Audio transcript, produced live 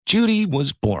Judy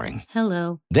was boring.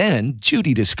 Hello. Then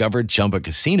Judy discovered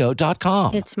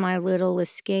ChumbaCasino.com. It's my little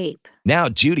escape. Now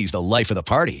Judy's the life of the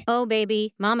party. Oh,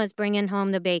 baby, mama's bringing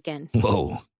home the bacon.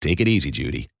 Whoa, take it easy,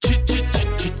 Judy.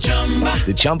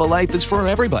 The Chumba life is for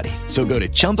everybody. So go to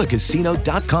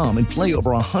ChumbaCasino.com and play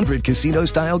over 100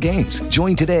 casino-style games.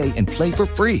 Join today and play for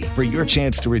free for your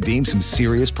chance to redeem some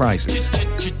serious prizes.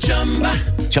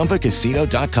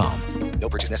 ChumbaCasino.com. No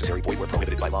purchase necessary. Void where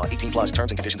prohibited by law. 18 plus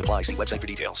terms and conditions apply. See website for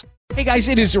details. Hey guys,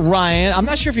 it is Ryan. I'm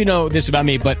not sure if you know this about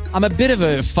me, but I'm a bit of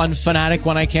a fun fanatic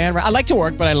when I can. I like to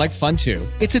work, but I like fun too.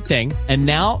 It's a thing. And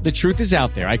now the truth is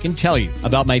out there. I can tell you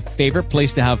about my favorite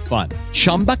place to have fun.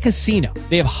 Chumba Casino.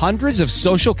 They have hundreds of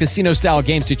social casino style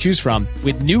games to choose from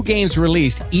with new games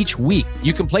released each week.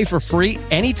 You can play for free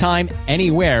anytime,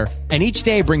 anywhere. And each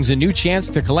day brings a new chance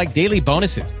to collect daily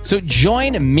bonuses. So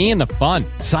join me in the fun.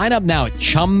 Sign up now at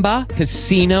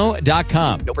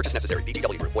ChumbaCasino.com. No purchase necessary.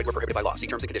 VGW. Void where prohibited by law. See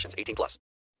terms and conditions. 18 plus.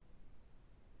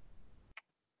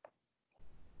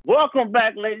 Welcome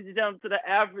back, ladies and gentlemen, to the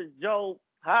Average Joe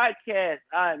podcast.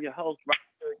 I am your host,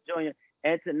 Robert Jr.,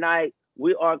 and tonight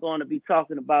we are going to be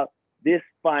talking about this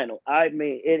final. I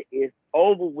mean, it is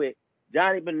over with.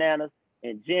 Johnny Bananas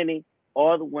and Jenny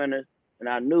are the winners, and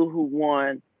I knew who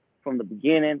won from the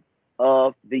beginning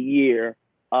of the year.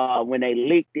 When they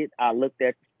leaked it, I looked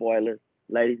at the spoilers,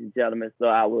 ladies and gentlemen. So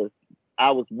I was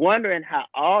wondering how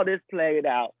all this played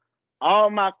out. All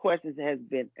my questions has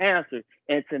been answered.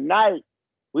 And tonight,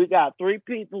 we got three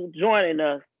people joining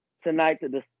us tonight to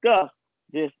discuss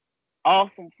this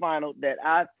awesome final that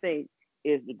I think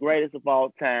is the greatest of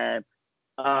all time.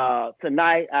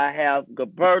 Tonight, I have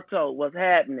Gilberto. What's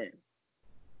happening?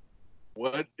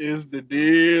 What is the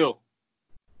deal?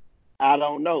 I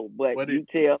don't know, but you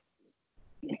tell.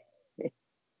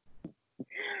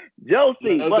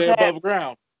 Josie, what's happening? Above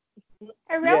ground.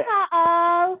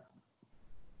 Aloha.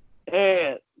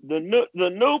 And the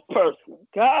new person,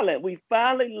 Colin, we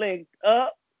finally linked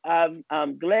up. I'm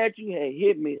glad you had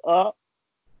hit me up.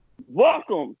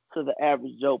 Welcome to the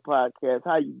Average Joe podcast.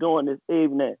 How you doing this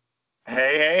evening?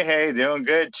 Hey, doing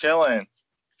good, chilling.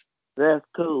 That's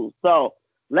cool. So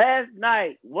last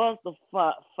night was the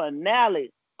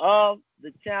finale of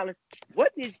the challenge.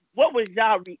 What was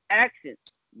y'all reaction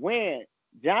when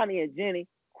Johnny and Jenny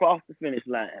crossed the finish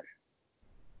line?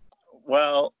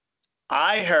 Well,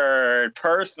 I heard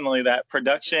personally that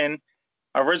production,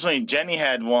 originally Jenny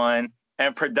had won,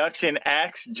 and production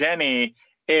asked Jenny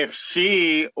if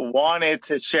she wanted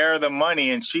to share the money,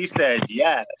 and she said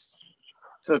yes.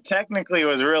 So technically it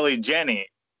was really Jenny.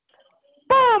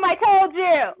 Boom, I told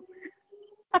you.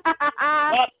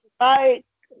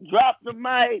 Drop the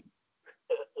mic.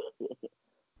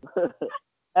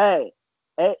 Hey,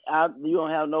 you don't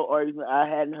have no argument. I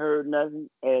hadn't heard nothing.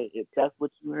 Hey, if that's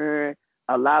what you heard,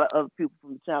 a lot of other people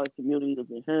from the challenge community have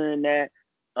been hearing that.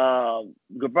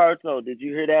 Gilberto, did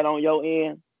you hear that on your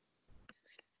end?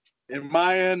 In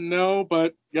my end, no,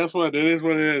 but guess what? It is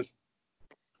what it is.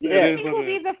 Yeah. I think will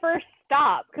be the first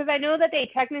stop, because I know that they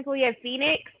technically have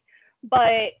Phoenix,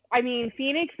 but I mean,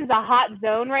 Phoenix is a hot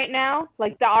zone right now.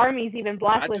 Like the Army's even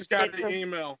blacklisted. I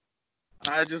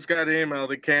just got the email.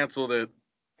 They canceled it.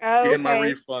 Oh, getting my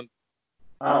refund.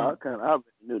 I already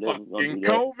knew that was going to be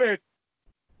COVID.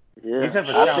 Yeah. You said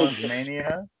for Challenge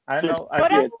Mania? I know.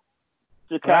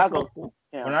 Chicago.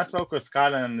 When I spoke with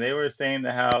Scotland, they were saying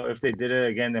that how if they did it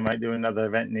again, they might do another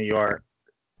event in New York.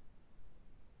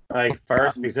 Like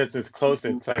first, because it's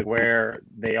closer to like where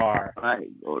they are. I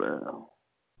might go there.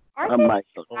 I might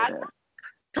go there.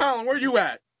 Colin, where you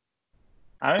at?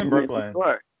 I'm in Brooklyn.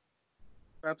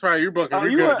 That's right, you're Brooklyn. Are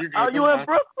you in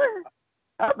Brooklyn?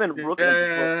 I've been in Brooklyn.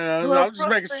 Yeah, I'm just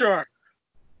making sure.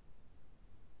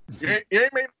 You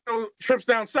ain't made no trips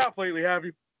down south lately, have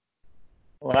you?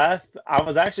 I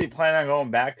was actually planning on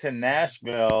going back to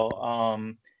Nashville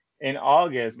in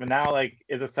August, but now like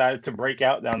it decided to break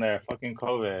out down there. Fucking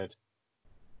COVID.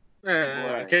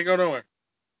 Yeah, can't go nowhere.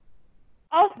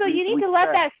 Also, you need to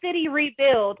let that city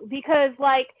rebuild, because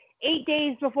like 8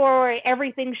 days before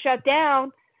everything shut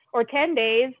down, or 10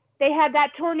 days, they had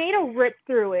that tornado rip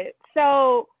through it.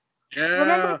 So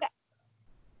remember that.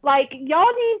 Like,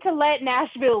 y'all need to let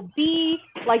Nashville be.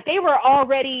 Like, they were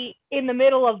already in the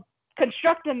middle of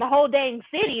constructing the whole dang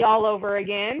city all over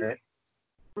again.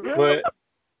 But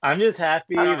I'm just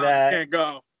happy that can't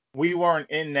go. We weren't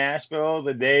in Nashville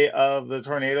the day of the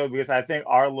tornado, because I think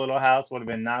our little house would have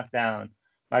been knocked down.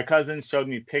 My cousin showed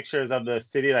me pictures of the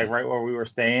city, like right where we were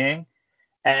staying,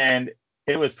 and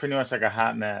it was pretty much like a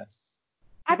hot mess.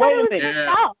 I thought it was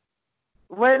south.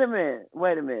 Wait a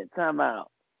minute. Time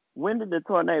out. When did the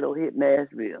tornado hit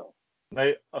Nashville?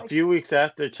 Like a few weeks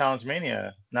after Challenge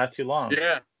Mania, not too long.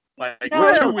 Yeah. Like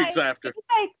No, 2 weeks after. It's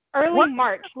like early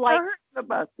March. Like I heard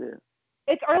about this.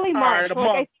 it's early March. Alright, a month.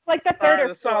 I think like the third or A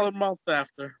fourth. solid month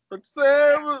after. But still,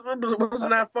 it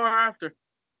wasn't that far after.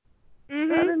 I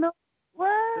didn't know.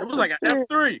 What? It was like an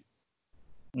F3.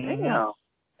 Damn.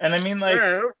 And I mean, like,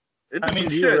 Yeah, it did I mean, some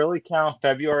do you shit. really count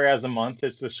February as a month?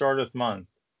 It's the shortest month.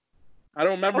 I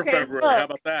don't remember Okay, February. look. How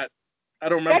about that? I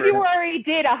don't remember. February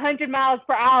did 100 miles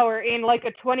per hour in like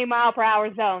a 20 mile per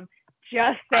hour zone.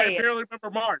 Just I saying. barely remember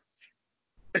March.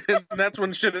 And that's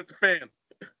when shit hit the fan.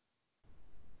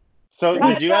 So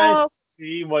But did you guys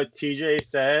see what TJ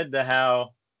said?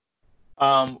 How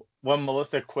when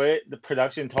Melissa quit, the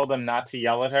production told them not to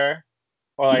yell at her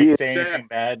or like Yeah. say anything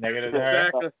bad, negative to her.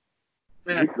 Exactly.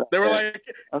 Yeah, they were like,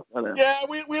 yeah,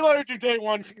 we let her do day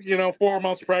one, 4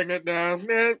 months pregnant now.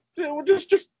 Man,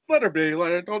 just let her be.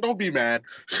 Like, don't be mad.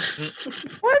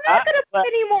 We're not going to put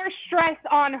any more stress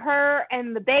on her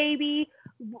and the baby.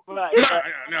 Right.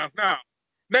 No.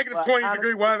 Negative But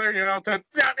 20-degree weather, it's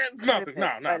nothing.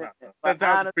 No. But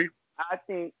 10,000 feet. I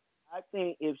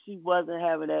think if she wasn't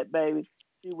having that baby,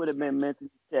 she would have been mentally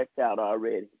checked out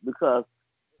already. Because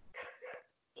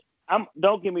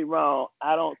don't get me wrong,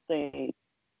 I don't think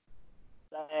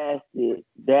lasted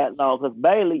that long. Because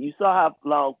Bailey, you saw how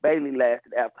long Bailey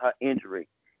lasted after her injury.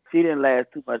 She didn't last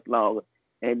too much longer.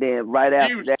 And then right after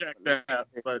She was that, checked out,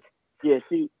 but yeah,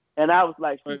 and I was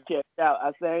like, she checked out.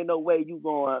 I said, ain't no way you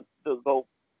going to go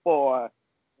far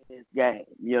in this game,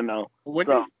 when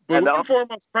So, you're 4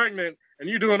 months pregnant and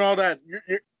you're doing all that,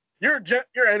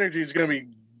 your energy is gonna be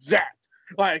zapped.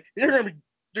 Like you're gonna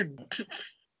be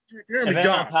And then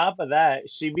on gone. top of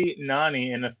that, she beat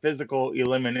Nani in a physical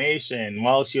elimination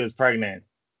while she was pregnant.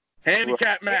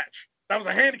 Handicap match. That was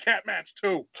a handicap match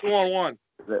too. 2-on-1.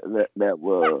 That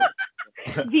was.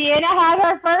 Deanna had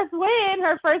her first win,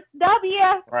 her first W.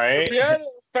 Right? Yeah,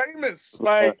 famous.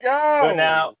 Like,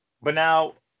 yo. But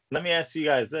now, let me ask you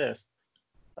guys this.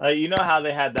 You know how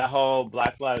they had that whole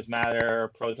Black Lives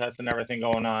Matter protest and everything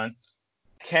going on?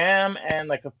 Cam and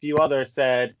like a few others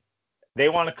said they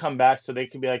want to come back so they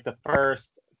could be like the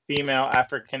first female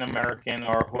African American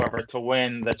or whoever to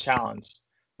win the challenge.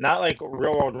 Not like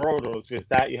Real World Road Rules, because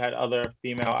that you had other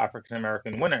female African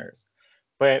American winners.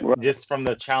 But just from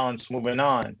the challenge moving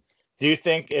on, do you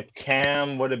think if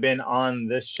Cam would have been on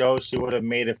this show, she would have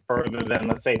made it further than,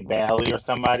 let's say, Bailey or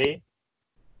somebody?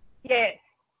 Yes.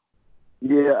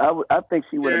 Yeah, I think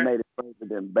she would have made it further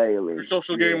than Bailey. Her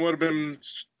social game would have been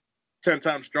 10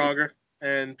 times stronger,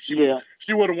 and she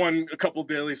would have won a couple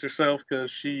dailies herself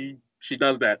because she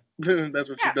does that. That's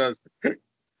what she does.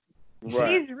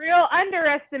 She's real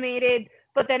underestimated,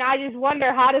 but then I just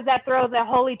wonder, how does that throw the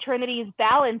Holy Trinity's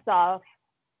balance off?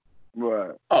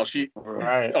 Right. Oh, she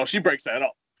breaks that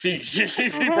up. She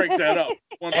breaks that up.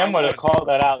 Cam would have called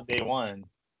that out day one.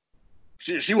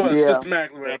 She was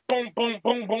systematically like, boom, boom,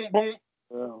 boom, boom, boom.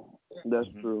 Well, that's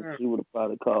true. She would have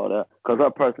probably called out because her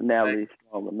personality is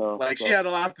strong enough. Like she had a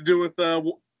lot to do with the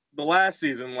last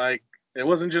season. Like it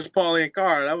wasn't just Paulie and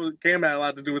Cara. Cam had a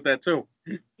lot to do with that too.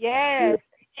 Yes,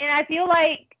 and I feel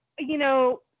like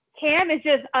Cam is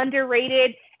just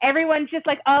underrated. Everyone's just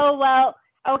like, oh well,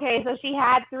 okay, so she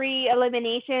had 3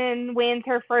 elimination wins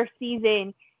her first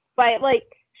season, but like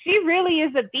she really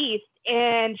is a beast,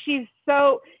 and she's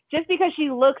so. Just because she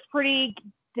looks pretty,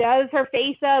 does her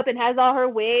face up, and has all her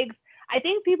wigs, I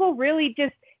think people really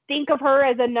just think of her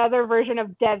as another version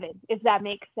of Devin, if that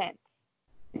makes sense.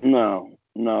 No.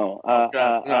 You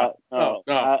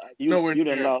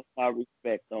done lost my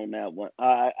respect on that one. No.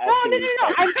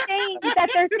 I'm saying that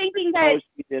they're thinking that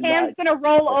Cam's going to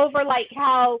roll over like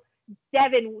how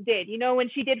Devin did. When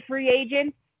she did Free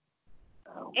Agent,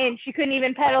 and she couldn't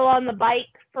even pedal on the bike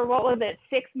for,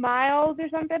 6 miles or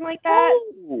something like that?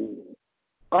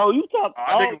 Oh, you talk.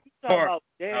 I think it was more.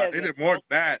 They did more than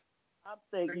that. I'm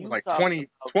thinking it was like 20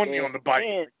 on the bike.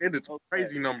 It is a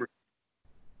crazy number.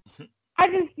 I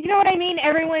just, you know what I mean?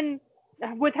 Everyone,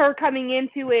 with her coming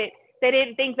into it, they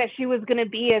didn't think that she was going to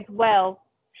be as well.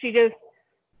 She just,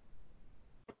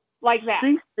 like that.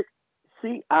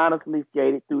 She honestly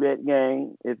skated through that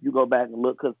game. If you go back and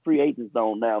look, because Free Agents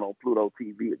on now on Pluto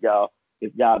TV.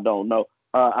 If y'all don't know,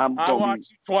 I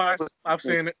watched it twice. I've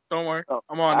seen it. Don't worry,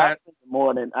 I'm on that.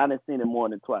 I didn't seen it more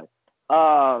than twice.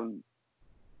 I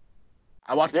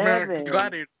watched American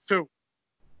Gladiators too.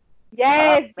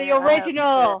 Yes, the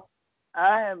original.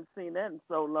 I haven't seen that in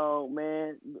so long,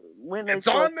 man. It's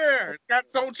on there. It's got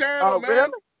its own channel, man.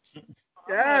 Really?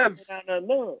 Yes.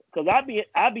 Because I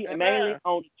be mainly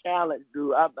on the challenge,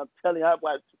 dude. I'm telling you, I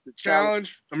watch the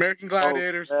challenge. American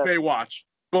Gladiators, Baywatch.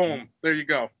 Boom. There you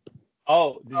go.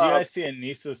 Oh, did you guys see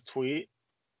Anissa's tweet?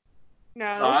 No.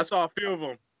 I saw a few of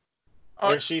them.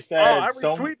 where she said I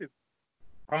retweeted.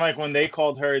 From like when they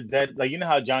called her dead, like you know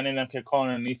how Johnny and them kept calling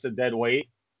Anissa dead weight.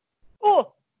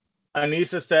 Oh.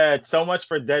 Anissa said, "So much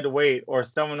for dead weight or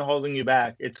someone holding you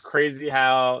back. It's crazy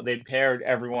how they paired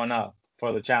everyone up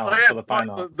for the challenge, for the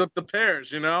final." The pairs,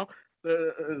 you know,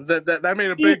 that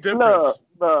made a big difference.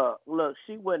 Look,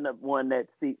 she wouldn't have won that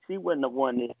seat. She wouldn't have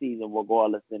won this season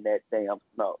regardless in that damn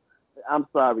snow. I'm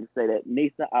sorry to say that,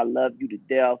 Nisa. I love you to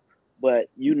death, but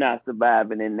you're not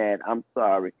surviving in that. I'm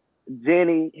sorry.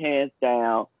 Jenny, hands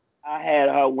down, I had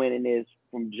her winning this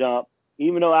from jump.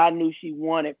 Even though I knew she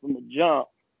won it from the jump,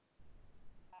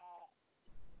 I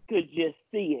could just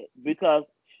see it because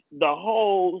the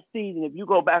whole season, if you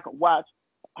go back and watch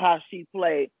how she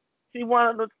played, she one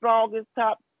of the strongest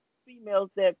top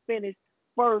females that finished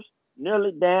first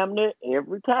nearly damn near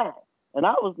every time. And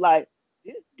I was like,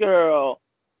 this girl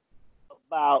is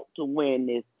about to win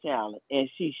this challenge. And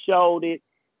she showed it.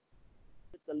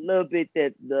 A little bit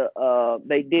that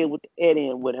they did with the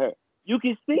Eddie with her. You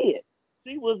can see it.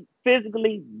 She was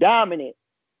physically dominant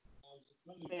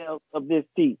of this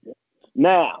season.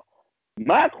 Now,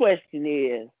 my question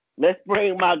is, let's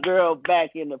bring my girl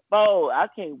back in the fold. I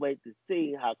can't wait to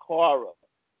see how Cara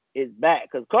is back.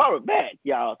 Because Cara back,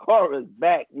 y'all. Cara's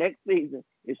back next season.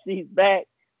 If she's back,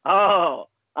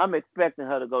 I'm expecting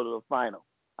her to go to the final.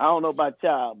 I don't know about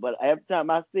y'all, but every time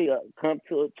I see her come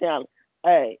to a challenge,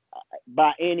 hey,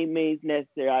 by any means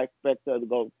necessary, I expect her to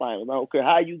go to the finals. I don't care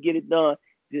how you get it done,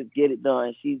 just get it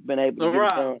done. She's been able to get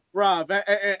it done. Rob,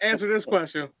 answer this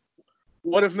question.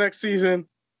 What if next season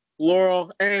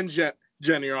Laurel and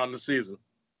Jenny are on the season?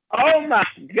 Oh, my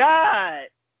God.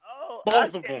 Oh,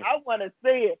 both of them. I want to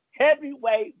see it.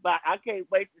 Heavyweight, but I can't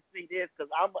wait to see this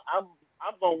because I'm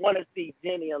going to want to see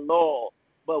Jenny and Laurel.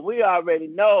 But we already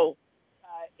know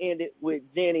how it ended with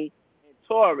Jenny and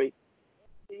Tori.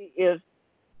 If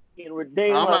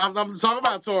I'm talking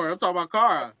about Tori. I'm talking about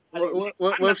Cara.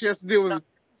 What if she has to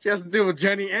deal with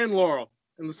Jenny and Laurel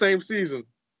in the same season?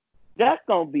 That's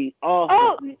gonna be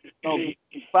awesome. It's gonna be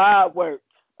fireworks.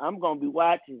 I'm gonna be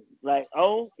watching like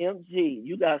OMG.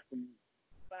 You got some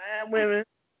fine women.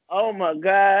 Oh my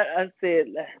God! I said,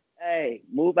 hey,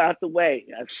 move out the way.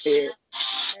 I said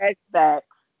flashbacks.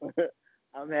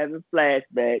 I'm having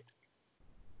flashbacks.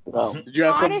 So, did you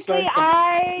have honestly,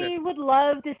 I would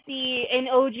love to see an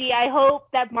OG. I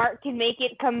hope that Mark can make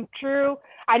it come true.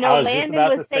 I know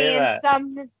Landon was saying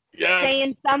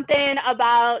something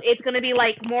about it's going to be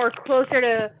like more closer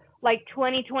to like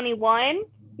 2021,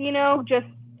 you know, just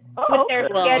with their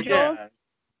schedules.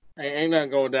 Yeah. Ain't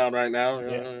nothing going down right now.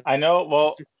 Yeah. I know.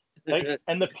 Well, like,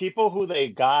 and the people who they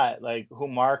got, like who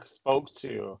Mark spoke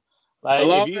to, like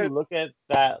if you look at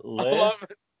that list,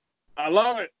 I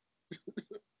love it.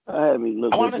 I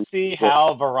want to see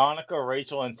how Veronica,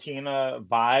 Rachel, and Tina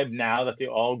vibe now that they've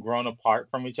all grown apart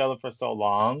from each other for so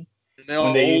long. And they're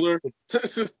all older.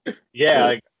 Yeah,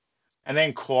 like, and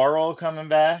then Coral coming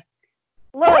back.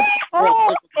 Look,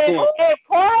 if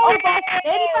Coral gets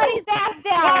anybody's ass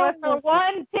down for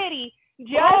one titty,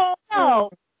 just know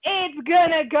it's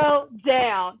gonna go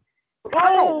down.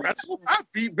 I don't wrestle. I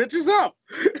beat bitches up.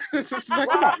 Come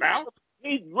on now.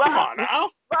 He dropped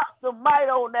the mic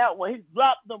on that one. He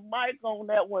dropped the mic on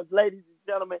that one, ladies and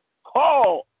gentlemen.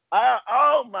 Carl,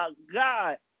 oh my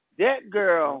God, that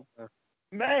girl,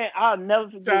 man, I'll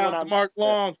never forget. Shout out to Mark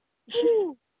Long.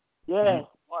 Yes,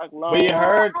 Mark Long. But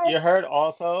you heard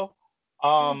also,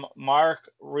 Mark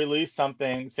released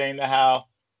something saying that how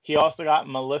he also got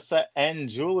Melissa and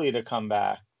Julie to come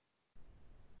back.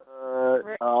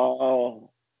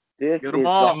 This Get them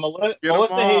off.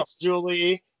 Melissa hates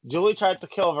Julie. Julie tried to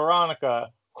kill Veronica.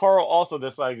 Coral also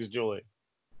dislikes Julie.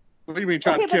 What do you mean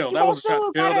trying to kill? That wasn't trying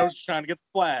to kill. That was just trying to get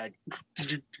the flag.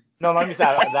 No, let me say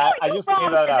that. I just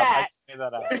made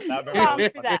that up.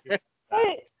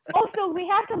 But also, we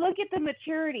have to look at the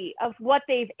maturity of what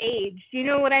they've aged. You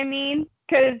know what I mean?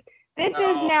 Because this is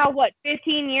now,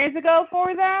 15 years ago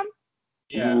for them?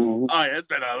 Yeah. Oh, yeah, it's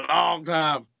been a long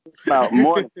time. About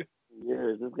more than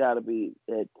years. It's got to be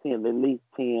at least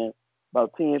 10.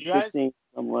 About 10, 15.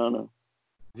 I'm running.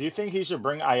 Do you think he should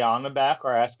bring Ayana back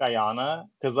or ask Ayana?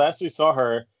 Because last we saw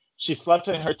her, she slept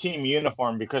in her team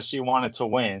uniform because she wanted to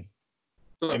win.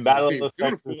 In Battle of the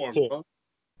Sexes too.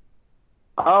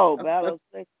 Oh, Battle of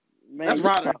the Sexes. Man, that's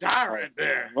ride or die right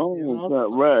there.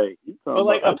 Oh, right. But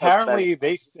like apparently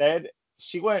they said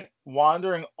she went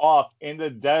wandering off in the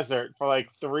desert for like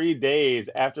 3 days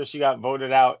after she got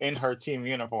voted out in her team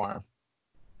uniform.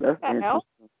 That's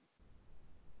interesting.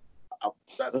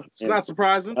 That's not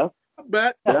surprising. I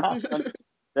bet.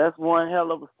 That's one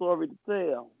hell of a story to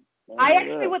tell. I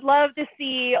actually would love to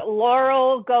see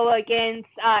Laurel go against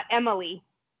Emily.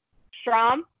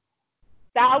 Strom.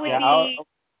 That would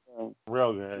be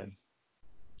real good.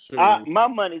 My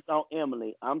money's on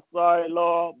Emily. I'm sorry,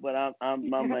 Laura, but my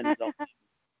money's on.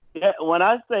 Yeah, when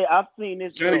I say I've seen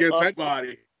this, Jenny gets that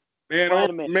body.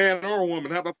 Man or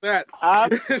woman. How about that?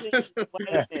 I've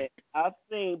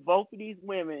seen both of these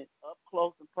women up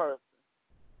close in person.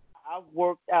 I've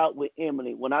worked out with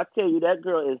Emily. When I tell you that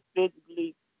girl is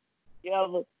physically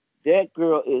together, that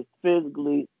girl is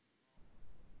physically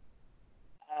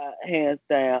hands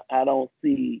down. I don't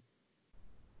see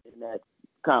in that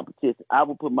competition. I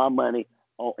would put my money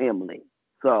on Emily.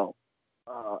 So,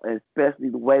 especially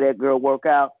the way that girl work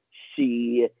out,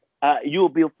 you'll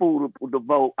be a fool to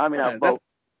vote. I mean, I vote.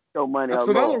 Show money. That's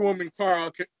another woman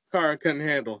Cara couldn't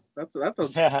handle.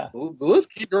 The list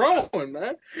keep growing,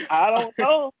 man. I don't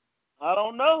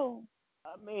know.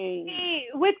 I mean,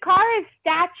 with Cara's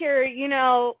stature,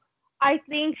 I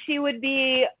think she would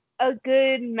be a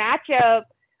good matchup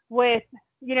with,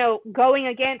 going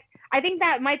against. I think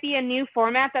that might be a new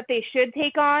format that they should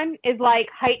take on is like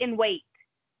height and weight.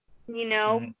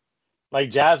 Mm-hmm.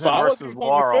 Like Jasmine versus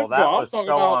Laurel. That was so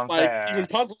unfair. Like even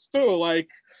puzzles too. Like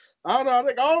I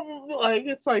don't know.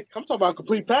 It's like I'm talking about a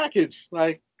complete package.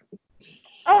 Like.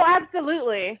 Oh,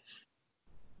 absolutely.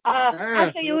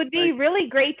 Actually, it would be really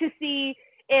great to see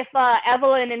if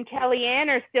Evelyn and Kellyanne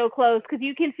are still close, because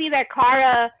you can see that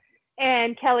Cara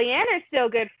and Kellyanne are still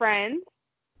good friends.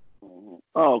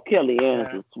 Oh,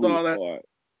 Kellyanne is a sweetheart.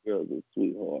 Girl's a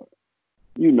sweetheart.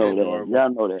 You know that. Y'all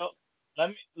know that.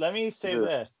 So, let me say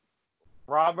this.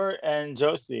 Robert and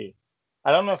Josie.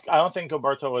 I don't think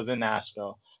Gilberto was in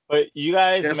Nashville, but you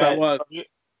guys met. I was. You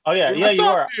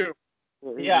were.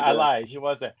 Yeah, I lied. He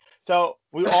was there. So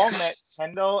we all met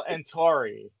Kendall and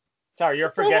Tori. Sorry,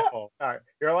 you're forgetful. Sorry,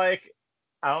 you're like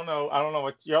I don't know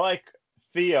what you're like.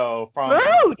 Theo from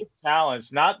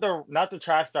Challenge, not the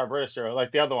track star British girl,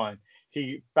 like the other one.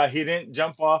 He didn't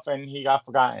jump off and he got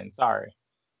forgotten. Sorry.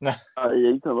 Yeah,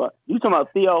 you talking about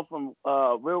Theo from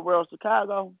Real World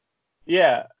Chicago?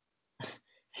 Yeah.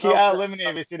 He got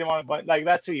eliminated because he didn't want to, but like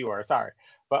that's who you were. Sorry,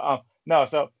 but no.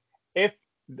 So if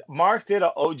Mark did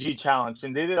an OG challenge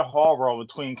and they did a hall roll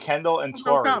between Kendall and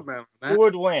Tori, who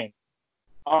would win?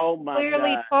 Oh my God!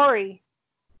 Clearly Tori.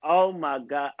 Oh my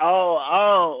God!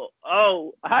 Oh!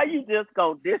 How you just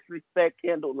gonna disrespect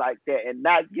Kendall like that and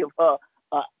not give her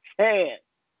a chance?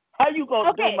 How you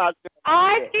gonna do my?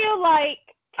 I feel like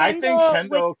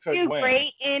Kendall would could do win.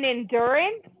 Great in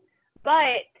endurance,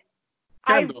 but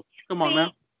Kendall, come on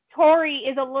now. Tori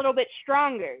is a little bit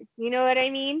stronger. You know what I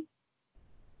mean?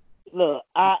 Look,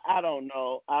 I don't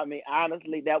know. I mean,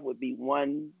 honestly, that would be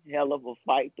one hell of a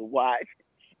fight to watch.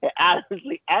 And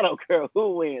honestly, I don't care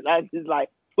who wins. I just like.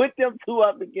 Put them two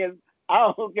up against.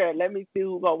 I don't care. Let me see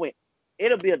who's gonna win.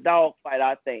 It'll be a dog fight,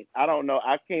 I think. I don't know.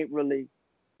 I can't really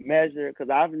measure because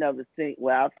I've never seen.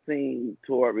 Well, I've seen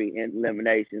Tori in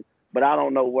elimination, but I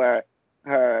don't know where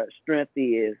her strength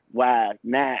is wise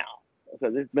now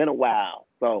because it's been a while.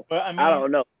 So I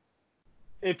don't know.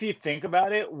 If you think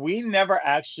about it, we never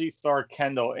actually saw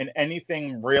Kendall in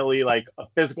anything really like a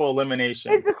physical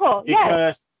elimination.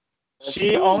 Because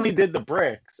she only did the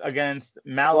bricks against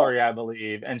Mallory, I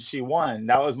believe, and she won.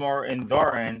 That was more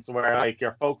endurance where like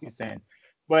you're focusing.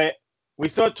 But we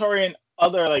saw Tori in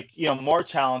other more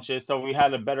challenges, so we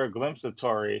had a better glimpse of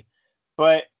Tori.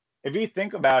 But if you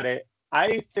think about it,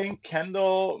 I think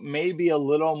Kendall may be a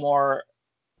little more,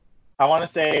 I want to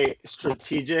say,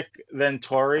 strategic than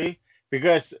Tori,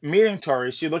 because meeting Tori,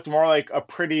 she looked more like a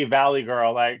pretty valley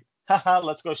girl, like, haha,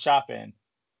 let's go shopping.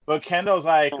 But Kendall's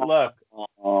like, look,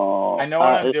 I know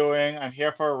what I'm doing. I'm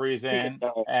here for a reason,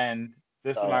 and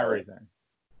this is my reason.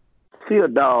 She a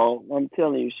dog. I'm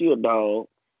telling you, she a dog.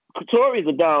 Tori's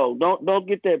a dog. Don't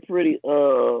get that pretty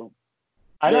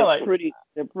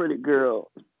pretty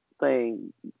girl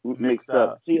thing mixed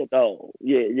up. She a dog.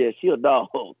 Yeah, she a dog.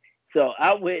 So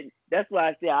I wouldn't. That's why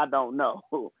I say I don't know.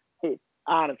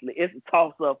 Honestly, it's a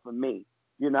toss up for me.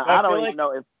 I don't even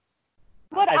know if.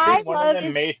 What I think one of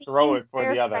them may throw it for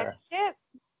the other.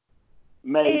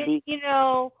 Maybe.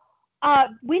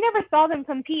 We never saw them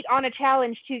compete on a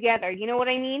challenge together. You know what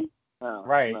I mean?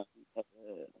 Right.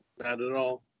 Not at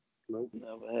all. Nope.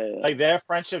 Never had. Like their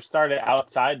friendship started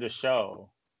outside the show.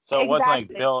 So it wasn't like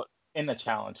built in the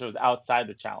challenge. It was outside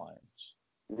the challenge.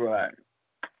 Right.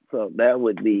 So that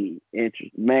would be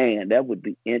interesting. Man, that would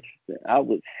be interesting.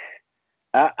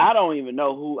 I don't even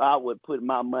know who I would put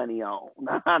my money on,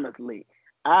 honestly.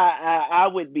 I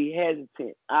would be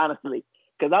hesitant, honestly,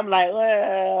 because I'm like,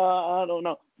 well, I don't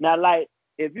know. Now, like,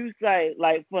 if you say,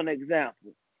 like, for an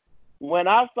example, when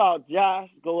I saw Josh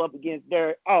go up against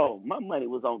Derek, my money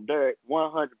was on Derek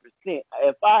 100%.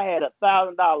 If I had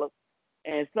 $1,000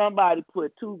 and somebody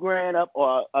put $2,000 up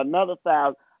or another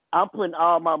 1,000, I'm putting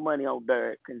all my money on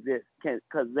Derek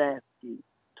Kazansky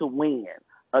to win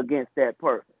against that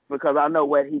person because I know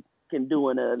what he can do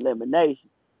in an elimination.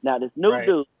 Now this new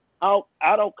dude,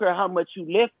 I don't care how much you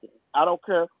lifting. I don't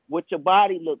care what your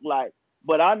body look like.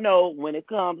 But I know when it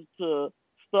comes to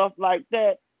stuff like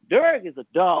that, Derek is a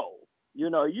dog. You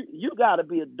know, you got to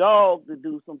be a dog to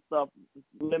do some stuff,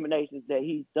 eliminations that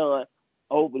he's done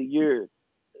over the years.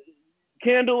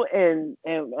 Kendall and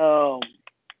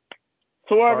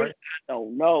Torrey, I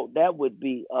don't know. That would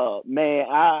be, man,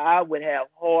 I would have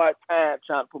hard time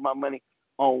trying to put my money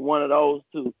on one of those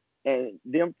two. And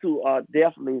them two are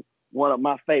definitely one of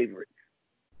my favorites.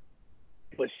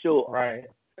 For sure. Right.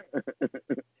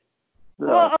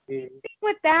 Well, the thing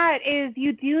with that is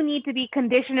you do need to be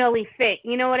conditionally fit.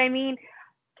 You know what I mean?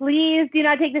 Please do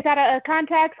not take this out of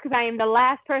context because I am the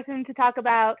last person to talk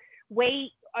about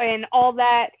weight and all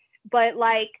that. But,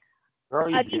 like,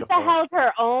 Anissa held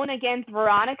her own against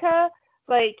Veronica.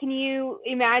 But can you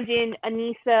imagine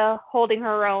Anissa holding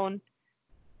her own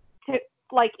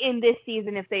in this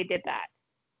season if they did that?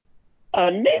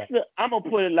 Anissa, I'm going to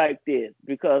put it like this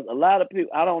because a lot of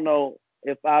people, I don't know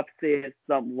if I've said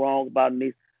something wrong about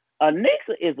Anissa.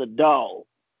 Anissa is a dog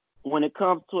when it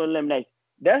comes to elimination.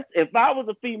 If I was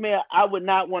a female, I would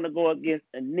not want to go against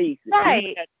Anissa.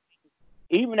 Right.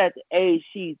 Even at the age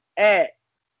she's at.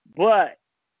 But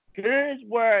here's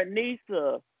where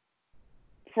Anissa's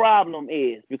problem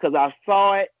is because I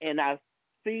saw it and I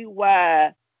see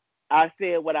why I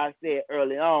said what I said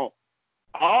early on.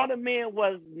 All the men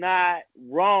was not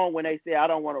wrong when they said, I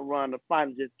don't want to run the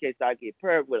final just in case I get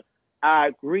paired with her. I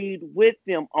agreed with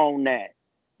them on that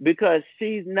because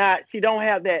she don't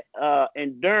have that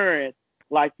endurance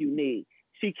like you need.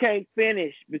 She can't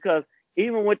finish because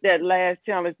even with that last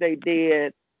challenge they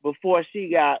did before she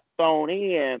got thrown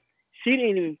in, she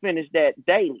didn't even finish that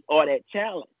daily or that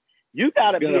challenge. You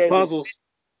got to be able puzzles.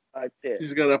 Like that.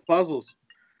 She's got to have puzzles.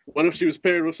 What if she was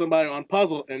paired with somebody on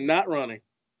puzzle and not running?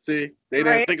 See, they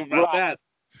didn't think about that.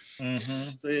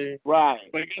 Mm-hmm. See, right.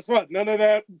 But guess what? None of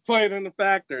that played in the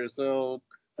factor. So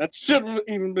that shouldn't have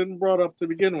even been brought up to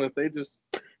begin with. They just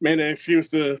made an excuse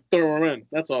to throw her in.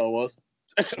 That's all it was.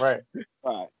 Right.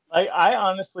 Like I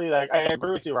honestly, I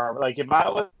agree with you, Robert. Like if I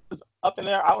was up in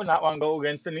there, I would not want to go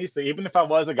against Anissa, even if I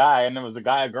was a guy and it was a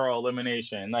guy-girl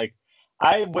elimination. Like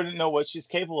I wouldn't know what she's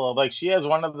capable of. Like she has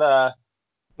one of the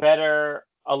better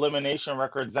elimination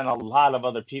records than a lot of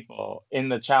other people in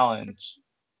the challenge.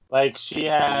 Like she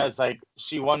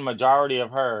won majority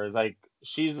of hers. Like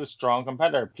she's a strong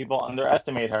competitor. People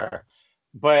underestimate her.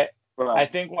 But I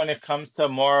think when it comes to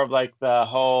more of like the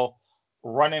whole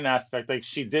running aspect, like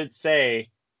she did say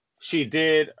she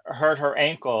did hurt her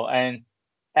ankle and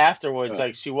afterwards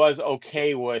like she was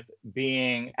okay with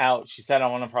being out. She said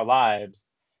on one of her lives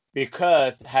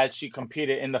because had she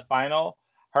competed in the final,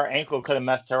 her ankle could have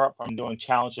messed her up from doing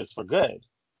challenges for good.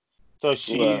 So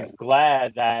she's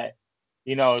glad that,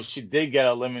 you know, she did get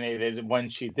eliminated when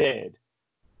she did.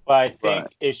 But I think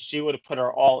if she would have put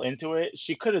her all into it,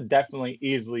 she could have definitely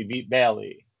easily beat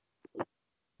Bailey.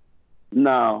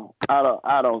 No, I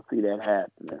don't see that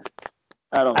happening.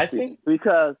 I think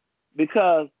because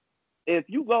if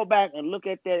you go back and look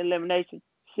at that elimination,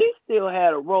 she still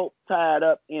had a rope tied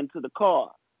up into the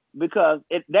car. Because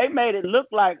they made it look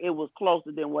like it was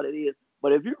closer than what it is.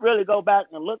 But if you really go back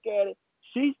and look at it,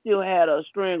 she still had a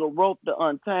string of rope to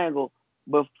untangle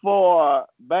before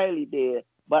Bailey did.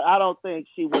 But I don't think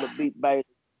she would have beat Bailey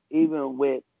even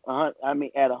with, at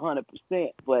 100%.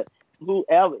 But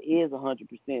whoever is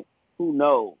 100%, who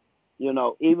knows? You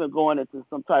know, even going into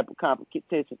some type of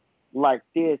competition like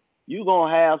this, you're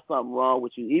going to have something wrong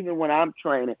with you. Even when I'm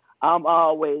training, I'm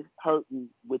always hurting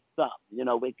with something. You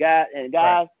know, with guys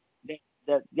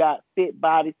that got fit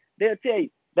bodies, they'll tell you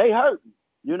they hurting.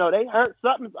 You know, they hurt.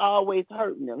 Something's always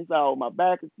hurting them. He said, "Oh, my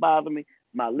back is bothering me.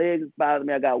 My legs is bothering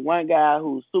me." I got one guy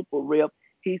who's super ripped.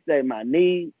 He said, "My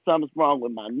knee. Something's wrong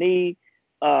with my knee."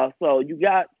 So you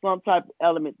got some type of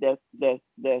element that's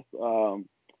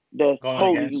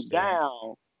holding you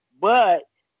down, but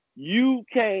you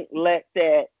can't let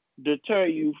that deter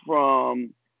you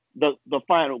from the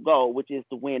final goal, which is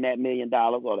to win that $1 million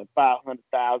or the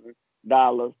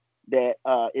 $500,000 that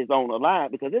is on the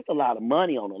line, because it's a lot of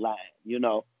money on the line, you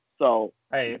know. So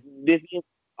this is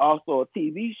also a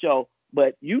TV show,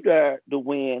 but you there to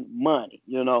win money,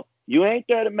 you know. You ain't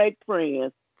there to make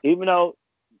friends, even though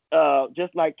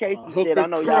just like Casey said, I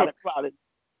know y'all probably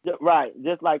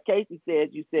just like Casey said,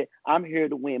 you said, I'm here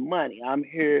to win money. I'm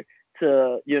here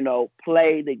to, you know,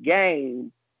 play the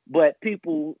game, but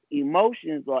people's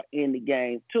emotions are in the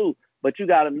game too. but you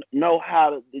got to know how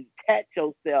to detach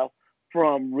yourself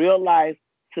from real life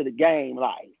to the game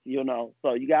life, you know.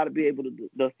 So you got to be able to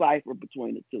decipher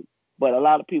between the two. But a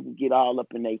lot of people get all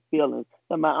up in their feelings.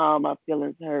 My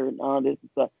feelings hurt and all this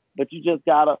and stuff. But you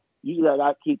gotta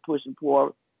keep pushing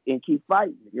forward and keep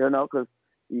fighting, you know, because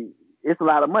it's a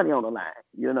lot of money on the line,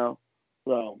 you know.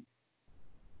 So.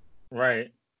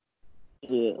 Right.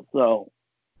 Yeah. So.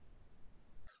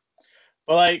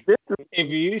 But like, if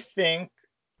you think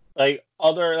like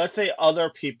let's say other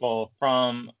people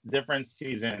from different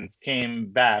seasons came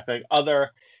back,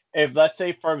 if let's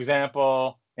say for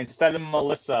example, instead of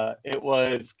Melissa, it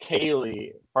was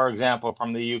Kaylee, for example,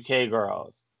 from the UK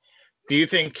girls. Do you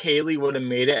think Kaylee would have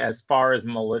made it as far as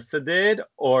Melissa did,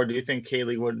 or do you think they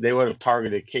would have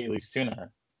targeted Kaylee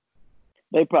sooner?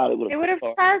 They probably would have. They would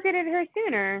have targeted her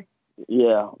sooner.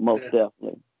 Yeah, most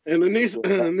definitely. And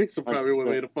Anissa probably would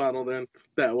have made a final then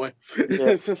that way.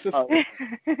 Yeah.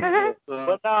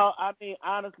 But now, I mean,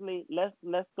 honestly,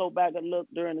 let's go back and look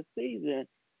during the season.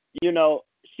 You know,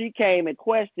 she came in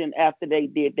question after they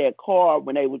did that card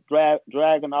when they was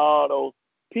dragging all those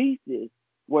pieces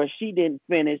where she didn't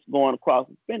finish going across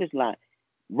the finish line.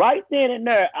 Right then and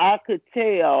there, I could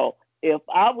tell if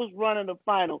I was running the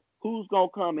final, who's gonna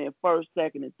come in first,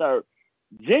 second, and third.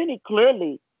 Jenny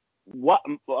clearly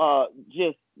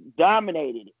just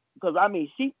dominated it, because I mean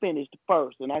she finished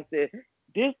first, and I said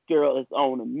this girl is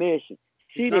on a mission.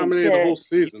 She dominated the whole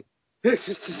season.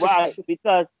 Right,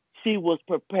 because she was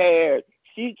prepared.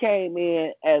 She came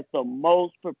in as the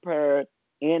most prepared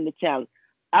in the challenge.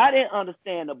 I didn't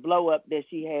understand the blow up that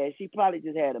she had. She probably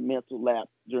just had a mental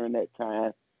lapse during that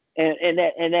time, and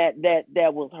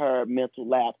that was her mental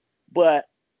lapse. But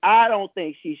I don't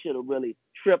think she should have really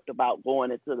tripped about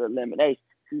going into the elimination.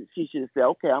 She should have said,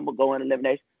 okay, I'm going to go in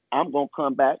elimination. I'm going to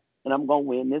come back and I'm going to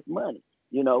win this money,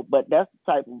 you know. But that's the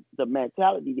type of the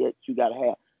mentality that you got to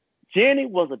have. Jenny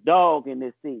was a dog in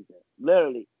this season,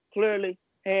 literally, clearly,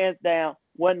 hands down,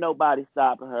 wasn't nobody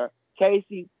stopping her.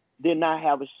 Casey did not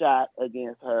have a shot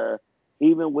against her.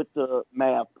 Even with the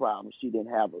math problem, she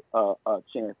didn't have a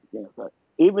chance against her.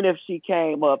 Even if she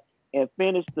came up and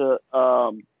finished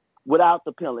without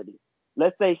the penalty.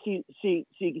 Let's say she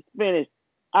finished.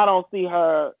 I don't see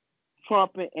her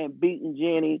trumping and beating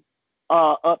Jenny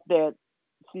up that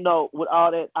snow with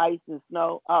all that ice and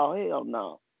snow. Oh, hell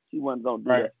no. She wasn't going to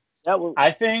do that.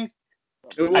 I think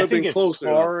if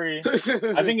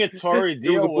Tori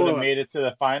Deal would have made it to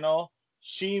the final,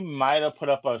 she might have put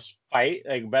up a fight,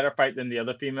 like better fight than the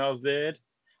other females did.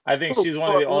 I think she's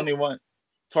one of the only one.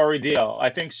 Tori Deal. I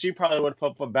think she probably would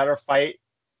put up a better fight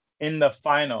in the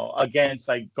final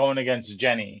going against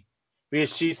Jenny,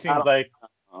 because she seems like.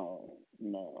 Oh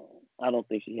no, I don't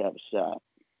think she have a shot.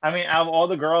 I mean, out of all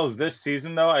the girls this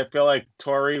season, though, I feel like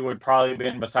Tori would probably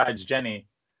been, besides Jenny,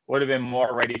 would have been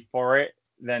more ready for it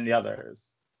than the others.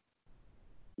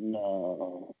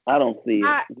 No, I don't see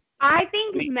it. I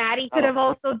think Maddie could have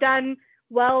also done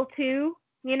well too.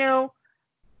 You know,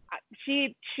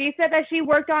 she said that she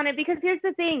worked on it, because here's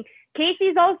the thing: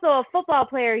 Casey's also a football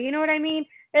player. You know what I mean?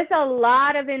 It's a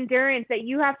lot of endurance that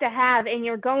you have to have, and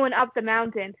you're going up the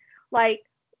mountain. Like,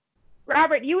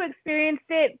 Robert, you experienced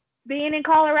it being in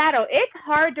Colorado. It's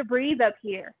hard to breathe up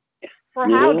here for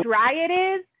how dry it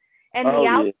is and the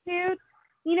altitude. Yeah.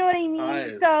 You know what I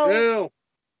mean?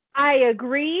 I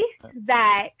agree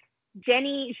that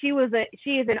Jenny, she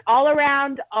is an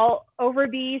all-around, all-over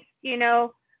beast. You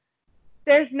know,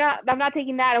 I'm not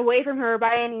taking that away from her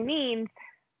by any means,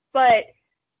 but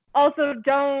also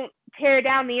don't tear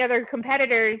down the other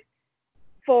competitors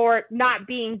for not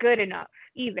being good enough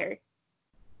either.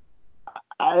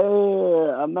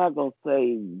 I'm not going to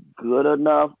say good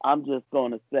enough. I'm just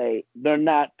going to say they're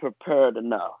not prepared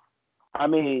enough. I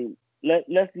mean,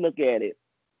 let's look at it.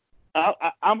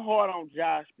 I'm hard on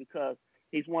Josh because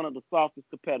he's one of the softest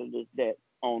competitors that's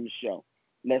on the show.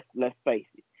 Let's face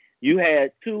it. You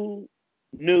had two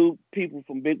new people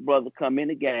from Big Brother come in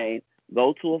the game,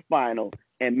 go to a final,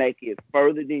 and make it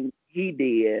further than he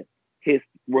did his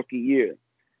rookie year.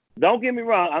 Don't get me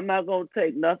wrong. I'm not going to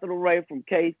take nothing away from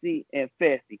Casey and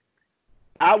Fessy.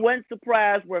 I wasn't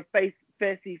surprised where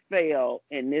Fessy fell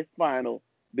in this final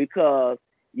because,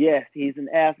 yes, he's an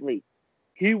athlete.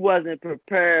 He wasn't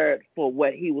prepared for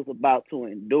what he was about to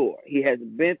endure. He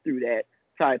hasn't been through that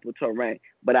type of terrain.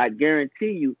 But I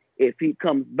guarantee you, if he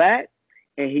comes back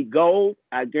and he goes,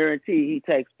 I guarantee he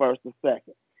takes first or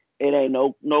second. It ain't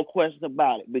no question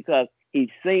about it, because he's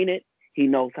seen it. He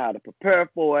knows how to prepare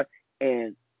for it,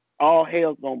 and all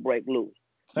hell's gonna break loose.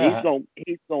 He's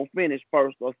gonna finish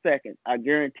first or second. I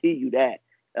guarantee you that.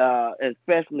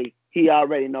 Especially he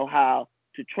already know how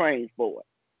to train for it.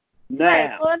 Now,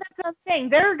 right. Well, that's what I'm saying.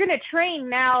 They're gonna train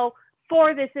now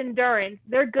for this endurance.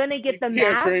 They're gonna get the You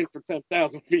can't mask. train for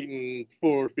 10,000 feet and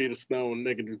 4 feet of snow in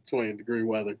negative 20-degree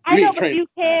weather. I know, ain't but trained you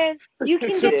for that. can get the you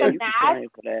can mask train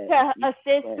for that. to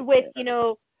assist with,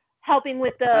 helping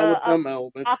with the Not with them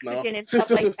elements, oxygen no. and stuff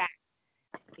like that.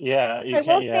 Yeah, you I will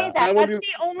can't. say Yeah. that that's the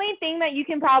only thing that you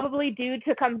can probably do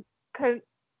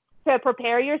to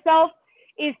prepare yourself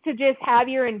is to just have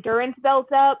your endurance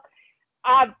belts up.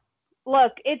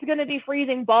 Look, it's going to be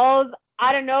freezing balls.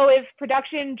 I don't know if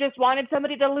production just wanted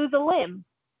somebody to lose a limb.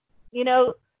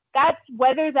 That's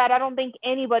weather that I don't think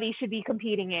anybody should be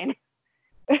competing in.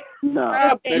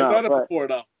 No, they've done it before,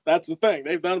 though. That's the thing.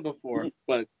 They've done it before.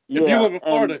 But if you live in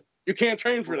Florida, you can't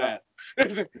train for that.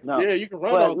 No. Yeah, you can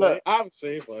run all day,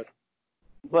 obviously, but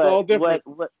it's all different.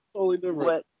 Totally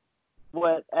different.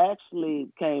 What actually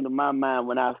came to my mind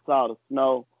when I saw the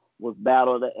snow was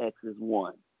Battle of the X's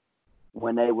 1,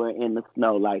 when they were in the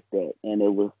snow like that, and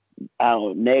it was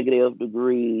negative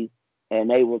degrees, and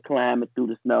they were climbing through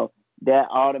the snow. That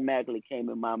automatically came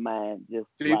in my mind. Just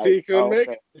DT couldn't make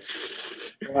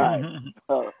it. Right.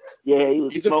 Yeah, he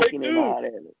was smoking it out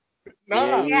at it.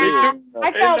 Nah, yeah.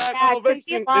 I felt that bad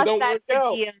elevation, it don't work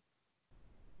out.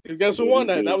 And guess who won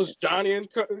that? That was Johnny and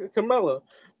Camilla.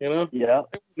 Yeah,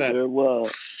 it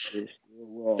was.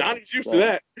 Johnny's used to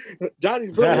that.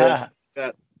 Johnny's built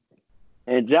that.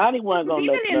 And Johnny wasn't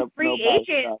gonna let even in free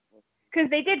agents, because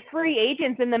they did free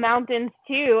agents in the mountains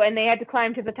too, and they had to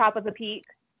climb to the top of the peak.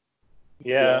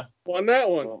 Yeah. Won that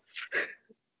one.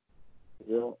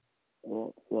 Yeah.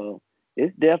 So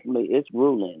it's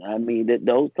ruling. I mean,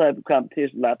 those type of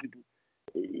competitions, a lot of people,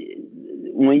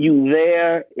 when you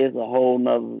there, it's a whole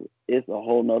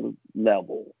nother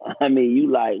level. I mean, you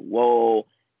like, whoa,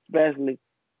 especially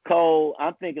cold.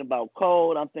 I'm thinking about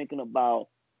cold. I'm thinking about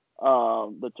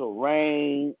the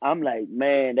terrain. I'm like,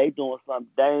 man, they doing something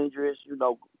dangerous,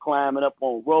 climbing up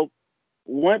on ropes.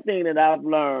 One thing that I've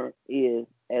learned is,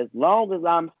 as long as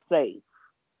I'm safe,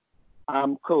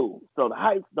 I'm cool. So the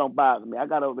heights don't bother me. I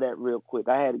got over that real quick.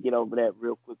 I had to get over that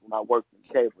real quick when I worked in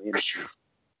the cable industry.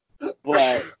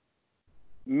 But,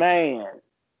 man,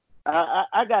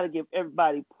 I got to give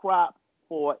everybody props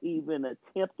for even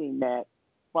attempting that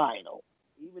final.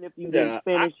 Even if you didn't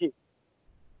finish it,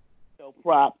 so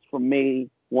props from me,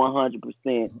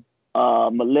 100%.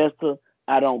 Melissa,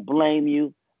 I don't blame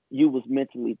you. You was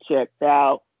mentally checked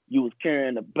out. You was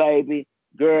carrying a baby.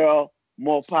 Girl,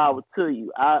 more power to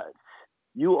you.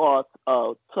 You are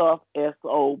a tough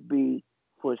SOB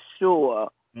for sure.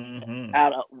 Mm-hmm.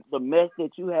 Out of the mess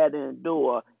that you had to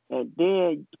endure, and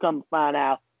then come to find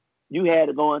out you had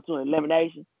to go into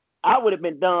elimination. I would have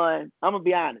been done. I'm gonna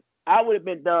be honest. I would have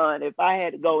been done if I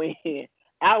had to go in.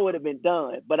 I would have been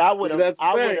done. But I would have. That's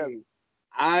the thing.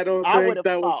 I don't think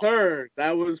that was her.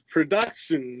 That was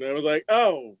production. It was like,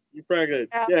 oh, you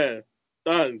pregnant? Yeah,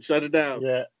 done. Shut it down.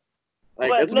 Yeah.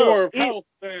 It's more of health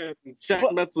than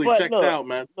mentally checked out,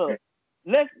 man. Look,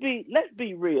 let's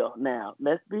be real now.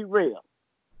 Let's be real.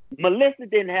 Melissa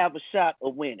didn't have a shot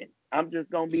of winning. I'm just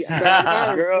gonna be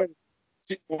honest, girl.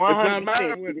 It's not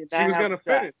matter. She was gonna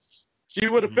finish. She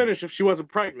would have finished if she wasn't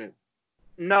pregnant.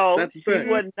 No, that's she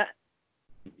wasn't.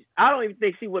 I don't even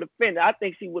think she would have finished. I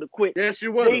think she would have quit. Yeah, she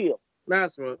would have.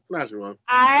 That's one.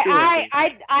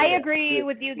 I agree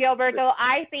with you, Gilberto.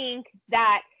 I think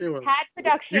that had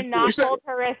production not pulled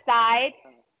her aside,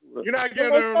 you're not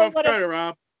giving her enough credit,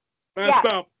 Rob. Messed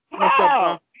up,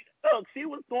 Rob. Look, she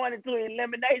was going into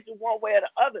elimination one way or the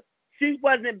other. She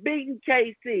wasn't beating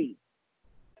KC.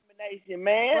 Elimination,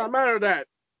 man. It's not matter of that.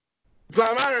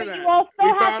 You also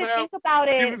have to think about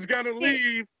it. She was gonna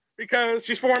leave because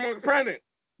she's 4 months pregnant.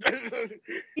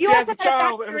 She has a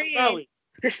child in her belly.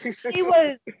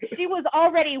 She was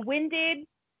already winded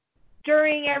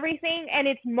during everything, and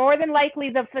it's more than likely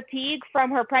the fatigue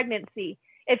from her pregnancy.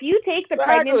 If you take the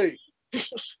pregnancy,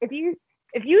 if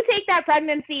you take that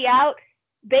pregnancy out,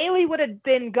 Bailey would have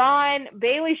been gone.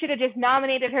 Bailey should have just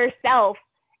nominated herself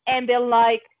and been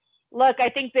like, "Look, I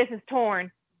think this is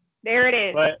torn. There it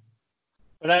is."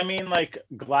 But I mean, like,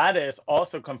 Gladys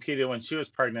also competed when she was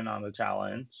pregnant on the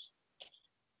challenge.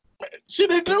 She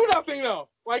didn't do nothing though.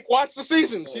 Like, watch the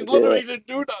season. She literally didn't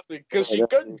do nothing because she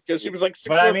couldn't, because she was like 6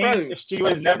 But I mean, she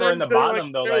was never in the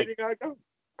bottom though. Like,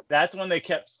 that's when they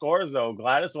kept scores though.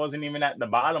 Gladys wasn't even at the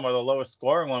bottom or the lowest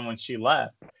scoring one when she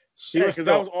left. She was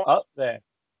still up there.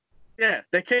 Yeah,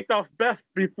 they kicked off Beth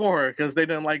before her because they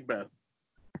didn't like Beth.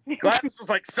 Gladys was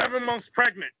like 7 months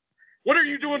pregnant. What are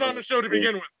you doing on the show to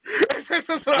begin with?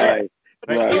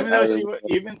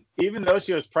 Even though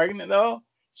she was pregnant though,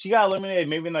 she got eliminated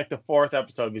maybe in like the 4th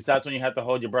episode because that's when you have to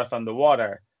hold your breath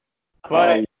underwater.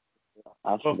 But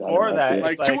Before that,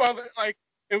 like two other, like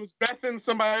it was Beth and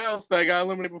somebody else that got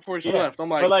eliminated before she left. I'm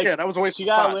like, yeah, that was a waste of She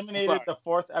got eliminated the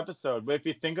 4th episode. But if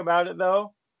you think about it,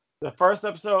 though, the first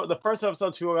episode,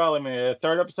 she got eliminated. The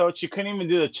 3rd episode, she couldn't even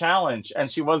do the challenge,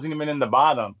 and she wasn't even in the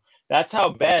bottom. That's how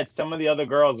bad some of the other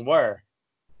girls were.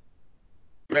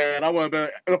 Man, I would have been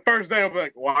the first day. I'd be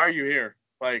like, why are you here?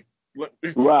 Like, right?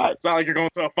 It's not like you're going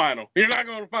to a final. You're not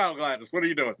going to a final, Gladys. What are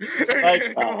you doing?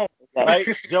 Like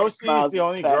Josie is the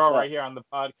only girl right here on the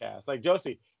podcast. Like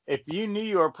Josie, if you knew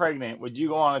you were pregnant, would you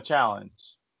go on a challenge?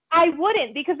 I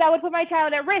wouldn't, because that would put my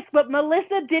child at risk. But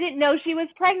Melissa didn't know she was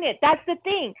pregnant. That's the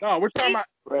thing. No, we're talking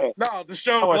about the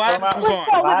show Gladys was on.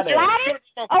 Gladys?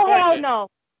 Oh hell no,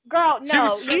 girl, no. She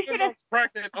was you should have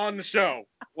pregnant on the show.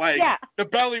 Like the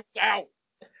belly was out.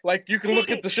 Like you can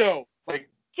look at the show. Like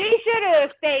she should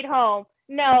have stayed home.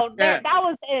 No, that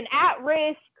was an at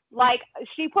risk. Like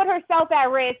she put herself at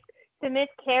risk to miss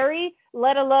Carrie,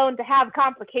 let alone to have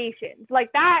complications.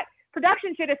 Like that,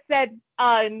 production should have said,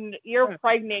 "You're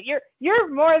pregnant. You're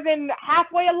more than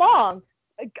halfway along."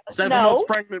 7 months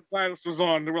pregnant, Gladys was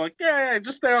on. They were like, "Yeah,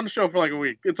 just stay on the show for like a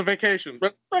week. It's a vacation."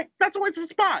 But like, that's a waste of a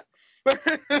spot.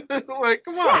 Like,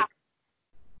 come on. Yeah.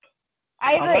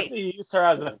 I agree. Unless they used her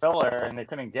as a filler and they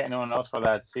couldn't get anyone else for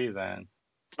that season.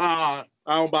 I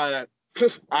don't buy that.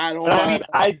 I don't buy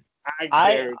that.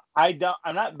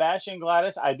 I'm not bashing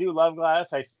Gladys. I do love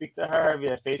Gladys. I speak to her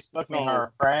via Facebook, me and her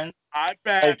are friends. I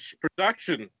bash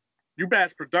production. You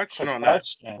bash production on that.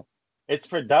 It's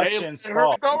production's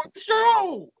fault.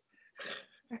 Show.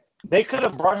 They could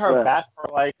have brought her back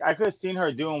for I could have seen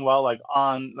her doing well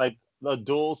on the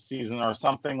dual season or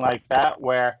something like that,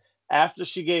 where after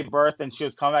she gave birth and she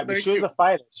was coming back, but she was a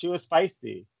fighter. She was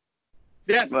feisty.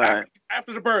 Yes,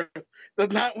 after the birth.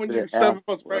 That's not when you're 7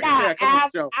 months pregnant.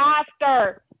 After.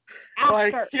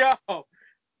 Like, yo.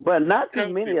 But not too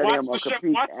many of them will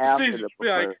compete after the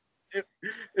birth.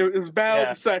 It was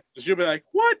bad sex. You'll be like,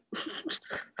 what?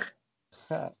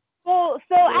 Well,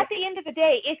 so at the end of the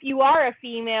day, if you are a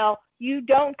female, you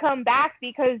don't come back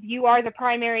because you are the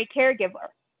primary caregiver.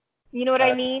 You know what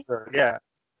I mean? Yeah.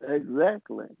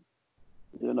 Exactly.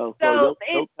 You know, so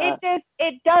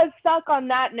it does suck on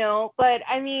that note, but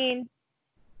I mean,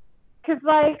 because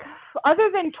other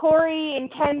than Tori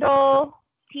and Kendall,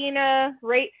 Tina,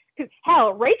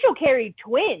 Rachel carried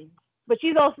twins, but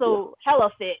she's also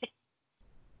hella fit.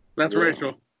 That's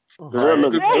Rachel. Rachel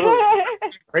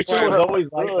was always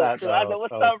like that. Though, I know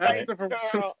what's up, That's different.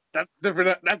 That's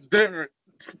different.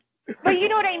 But you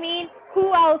know what I mean?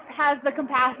 Who else has the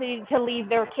capacity to leave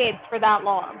their kids for that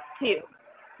long, too?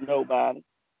 Nobody.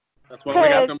 That's why we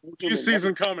got the multi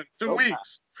season coming. 2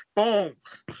 weeks. Boom.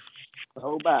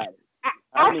 Nobody.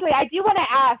 Actually, I do want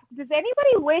to ask, does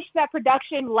anybody wish that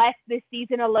production left this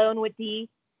season alone with Dee?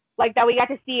 Like that we got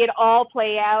to see it all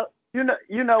play out? You know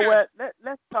what?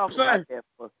 Let's talk about that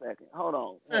for a second. Hold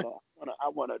on. I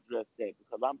want to address that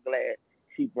because I'm glad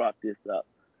she brought this up.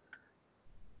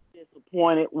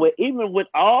 Disappointed even with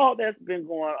all that's been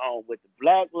going on with the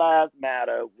Black Lives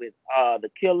Matter, with the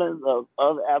killings of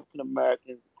other African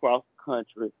Americans across the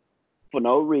country for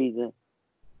no reason.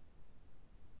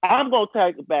 I'm gonna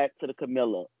take it back to the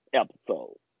Camilla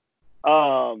episode.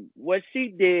 What she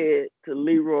did to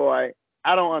Leroy,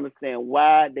 I don't understand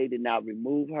why they did not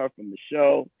remove her from the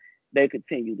show. They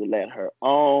continue to let her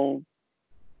on.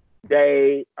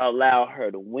 They allow her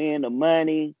to win the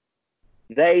money.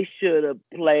 They should have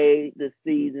played the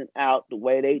season out the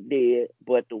way they did,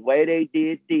 but the way they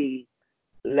did Dee,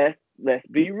 let's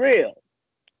be real.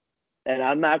 And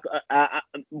I'm not I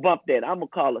bump that. I'm gonna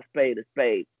call a spade a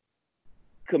spade.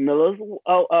 Camilla's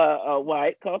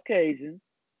white Caucasian.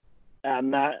 I'm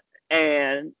not.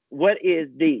 And what is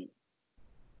Dee?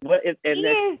 What is?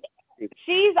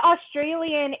 She's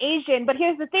Australian Asian, but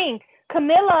here's the thing: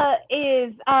 Camilla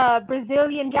is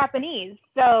Brazilian Japanese,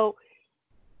 so.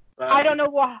 I don't know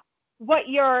what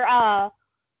you're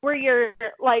where you're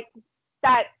like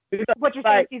that. What you're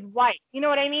saying, she's white. You know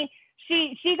what I mean?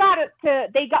 She got it to.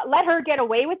 Let her get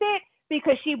away with it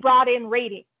because she brought in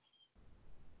ratings.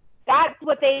 That's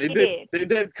what they did. They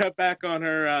did cut back on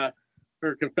her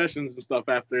confessions and stuff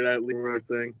after that Leroy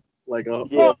thing. Like a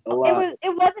lot.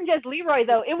 It wasn't just Leroy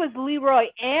though. It was Leroy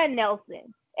and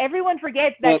Nelson. Everyone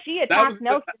forgets that she attacked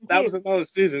Nelson too. That was another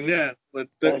season, yeah. But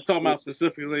they're talking about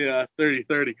specifically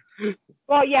 30-30.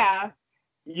 Well, yeah.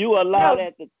 You allow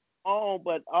that to go on,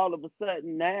 but all of a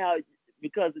sudden now,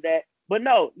 because of that. But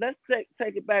no, let's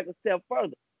take it back a step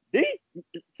further. They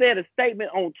said a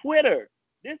statement on Twitter.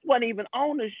 This wasn't even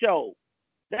on the show.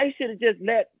 They should have just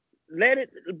let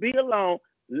it be alone,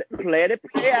 let it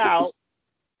play out.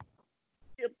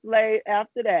 It played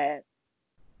after that.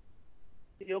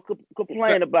 still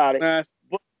complain about it. Nah,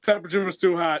 temperature was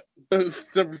too hot.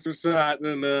 Temperature was too hot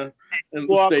in the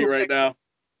state right now.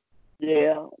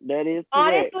 Yeah, that is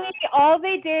correct. Honestly, all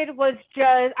they did was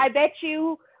just, I bet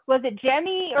you, was it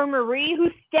Jemmy or Marie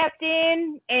who stepped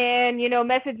in and,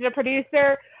 messaged the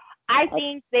producer? I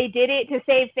think they did it to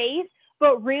save face,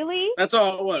 but really? That's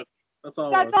all it was. That's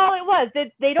all it was.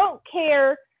 They don't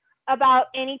care about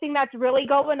anything that's really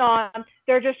going on.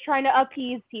 They're just trying to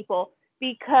appease people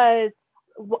because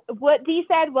what Dee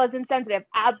said was insensitive.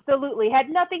 Absolutely. Had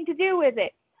nothing to do with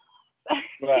it.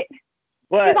 Right.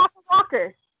 She's off the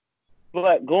rocker.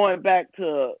 But going back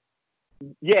to,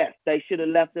 yes, they should have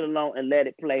left it alone and let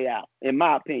it play out. In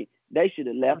my opinion, they should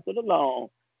have left it alone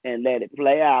and let it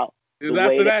play out. Because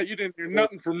after that, you didn't hear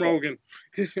nothing from Rogan.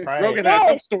 Right. Rogan had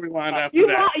no storyline after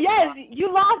that.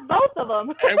 You lost both of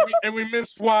them. and we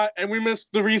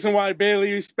missed the reason why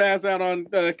Bailey spazzed out on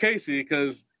Casey,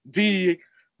 because Dee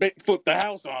flipped the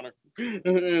house on her.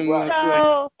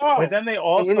 But then they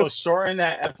also shortened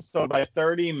that episode by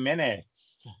 30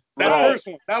 minutes. That first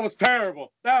one, that was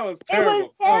terrible. It was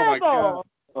terrible. Oh my God.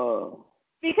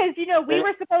 Because we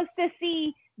were supposed to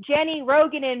see Jenny,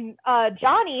 Rogan, and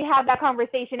Johnny have that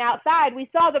conversation outside. We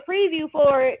saw the preview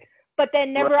for it, but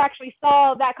then never actually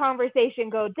saw that conversation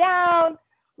go down.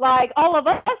 Like, all of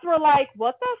us were like,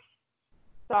 what the?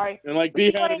 Sorry. And like,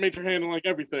 Dee had a major hand in like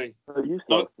everything.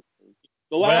 The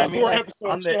last 4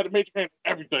 episodes, she had a major hand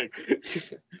in everything.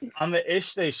 On the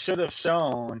ish they should have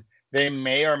shown, they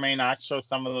may or may not show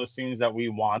some of those scenes that we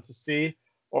want to see,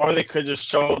 or they could just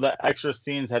show the extra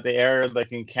scenes that they aired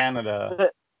like in Canada.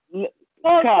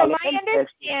 Well, from my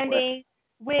understanding,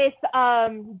 with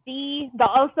Dee, the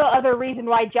also other reason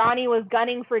why Johnny was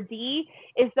gunning for Dee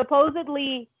is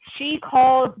supposedly she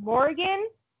called Morgan,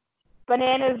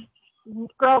 Banana's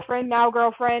girlfriend,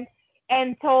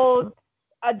 and told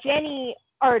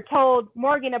told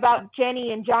Morgan about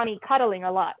Jenny and Johnny cuddling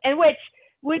a lot, and which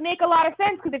would make a lot of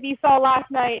sense because if you saw last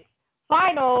night's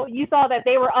final, you saw that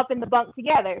they were up in the bunk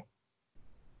together.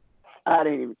 I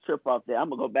didn't even trip off that. I'm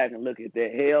gonna go back and look at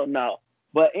that. Hell no.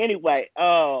 But anyway,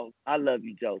 I love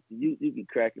you, Josie. You be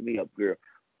cracking me up, girl.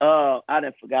 I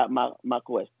done forgot my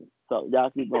question. So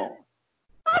y'all keep going.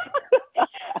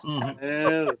 Ain't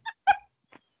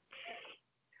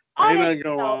nothing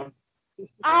going on.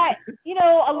 A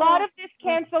lot of this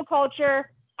cancel culture,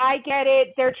 I get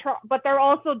it. But they're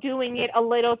also doing it a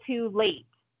little too late.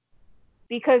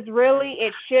 Because really,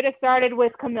 it should have started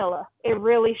with Camilla. It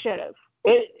really should have.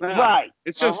 Right.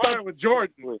 It should have started with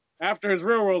Jordan after his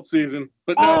Real World season.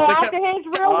 But no, after his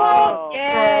Real World? For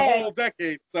a whole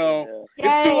decade. So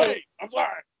it's too late. I'm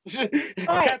sorry.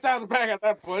 Cat's out of the bag at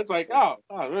that point. It's like,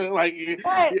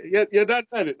 you're done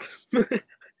with it.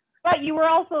 But you were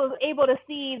also able to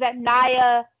see that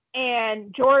Nia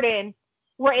and Jordan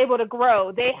were able to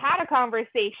grow. They had a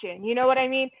conversation. You know what I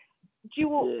mean?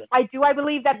 I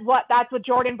believe that's what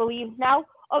Jordan believes now?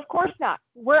 Of course not.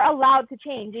 We're allowed to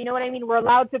change. You know what I mean? We're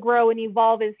allowed to grow and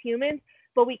evolve as humans,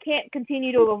 but we can't we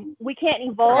can't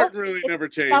evolve. It really never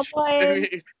changed.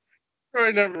 It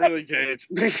never really changed.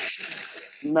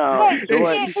 No. You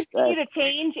can't continue to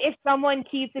change if someone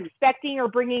keeps expecting or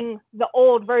bringing the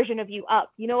old version of you up.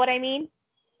 You know what I mean?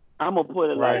 I'm going to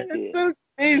put it like this.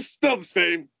 He's still the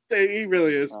same. He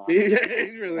really is. He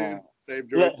really is. Same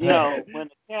Jordan.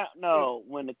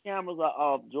 When the cameras are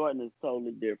off, Jordan is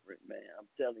totally different, man. I'm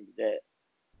telling you that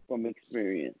from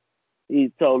experience.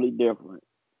 He's totally different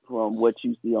from what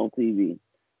you see on TV.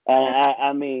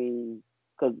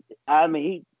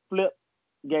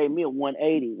 He gave me a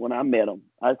 180 when I met him.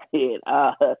 I said,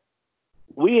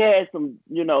 we had some,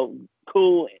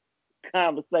 cool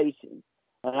conversations.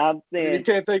 And I'm saying you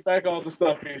can't take back all the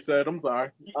stuff he said. I'm sorry.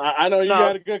 I know you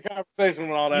had a good conversation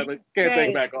with all that, but you can't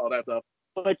take back all that stuff.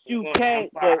 But you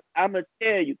can't. But I'm gonna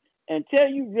tell you, until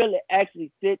you really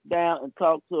actually sit down and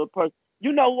talk to a person,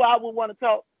 you know who I would want to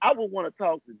talk? I would want to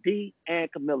talk to Dee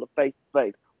and Camilla face to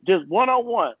face, just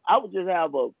one-on-one. I would just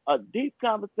have a deep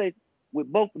conversation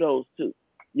with both of those two,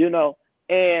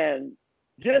 and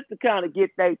just to kind of get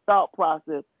their thought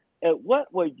process and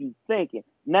what were you thinking.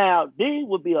 Now, Dee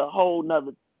would be a whole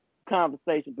nother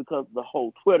conversation because of the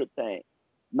whole Twitter thing.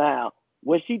 Now,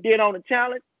 what she did on the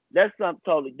challenge, that's something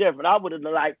totally different. I would have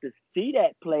liked to see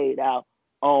that played out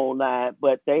online,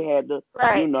 but they had to,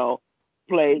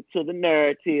 play to the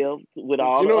narrative with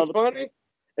all the other. What's funny?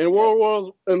 In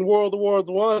World of Wars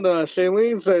 1,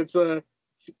 Shailene said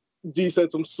Dee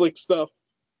said some slick stuff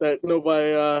that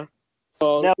nobody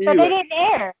saw. That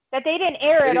they didn't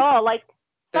air at all. Like,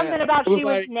 something about she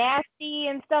was nasty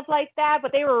and stuff like that,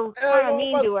 but they were kind of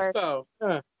mean to her. Stuff.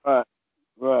 Yeah.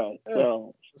 Right.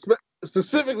 So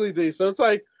specifically Dee. So it's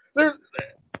like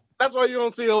That's why you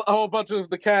don't see a whole bunch of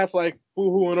the cast like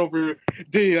boo-hooing over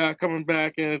D coming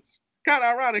back, and it's kind of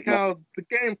ironic how the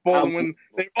game folded when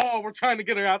they all were trying to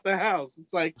get her out the house.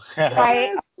 It's like,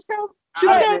 right. She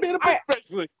was going to be in a bitch,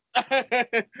 basically.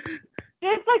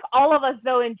 Just like all of us,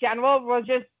 though, in general, were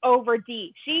just over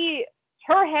D.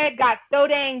 Her head got so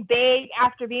dang big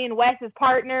after being Wes's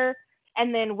partner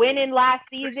and then winning last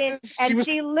season, and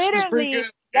she literally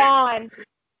won.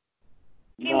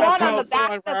 She won on the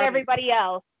backs of everybody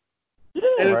else.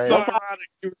 And it's so ironic.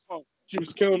 She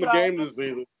was killing the game this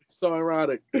season. It's so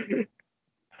ironic.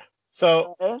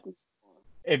 So,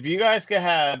 if you guys could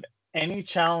have any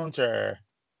challenger,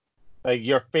 like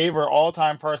your favorite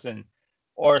all-time person,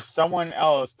 or someone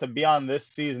else to be on this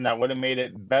season that would have made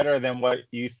it better than what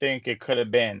you think it could have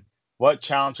been, what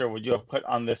challenger would you have put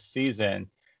on this season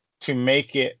to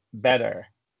make it better?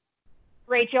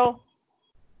 Rachel.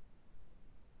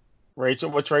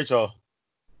 What's Rachel?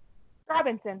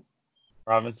 Robinson.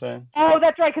 Oh,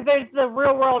 that's right, because there's the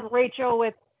real world Rachel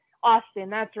with Austin.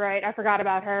 That's right. I forgot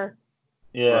about her.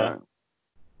 Yeah.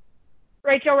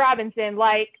 Rachel Robinson.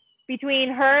 Like,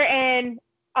 between her and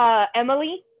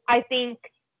Emily, I think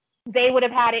they would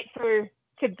have had it to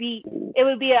beat. It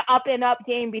would be an up and up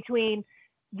game between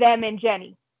them and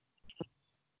Jenny.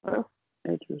 That's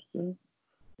interesting.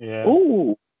 Yeah.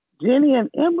 Ooh, Jenny and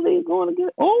Emily going to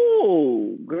get.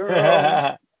 Oh, girl.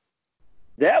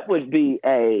 That would be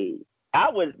I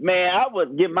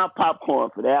would get my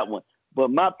popcorn for that one.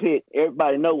 But my pick,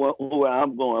 everybody know who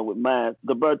I'm going with mine.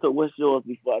 Gilberto, what's yours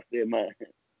before I say mine?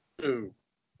 Dude,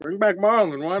 bring back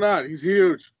Marlon. Why not? He's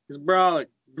huge. He's brolic.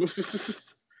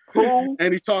 Who?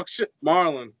 And he talks shit.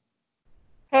 Marlon.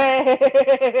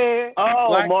 Oh,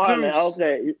 Black Marlon. Zeus.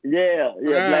 Okay. Yeah.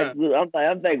 Black Zeus.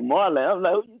 I'm thinking Marlon. I'm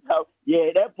like, who you talking?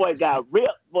 Yeah, that boy got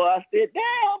ripped, boy. I said,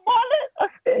 damn, Marlon. I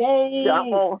said,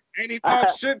 whoa. And he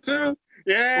talks shit too?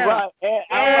 Yeah. Right.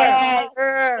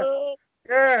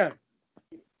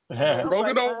 Yeah.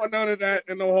 Rogan don't want none of that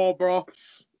in the hall, bro.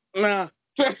 Nah.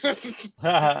 Dude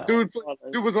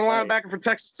was a linebacker for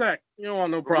Texas Tech. You don't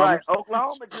want no problem. Right.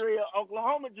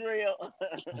 Oklahoma drill.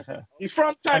 He's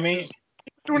from Texas. I mean, he's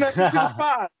doing that since he was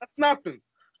 5. That's nothing.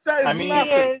 That is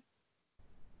nothing.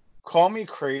 Call me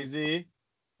crazy,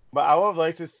 but I would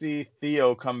like to see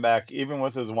Theo come back even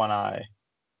with his one eye.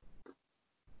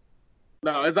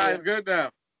 No, his eye is good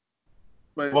now.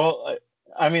 But, well,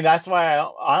 I mean, that's why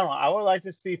I would like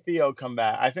to see Theo come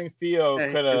back. I think Theo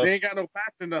could have. He ain't got no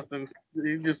back or nothing.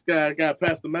 He just got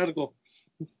past the medical.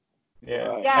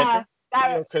 Yeah. Yeah,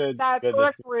 that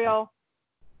looks real.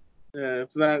 Yeah,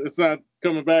 it's not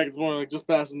coming back. It's more like just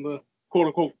passing the quote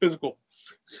unquote physical.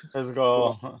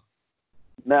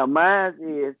 Now mine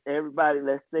is everybody.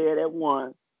 Let's say it at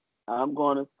once. I'm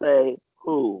gonna say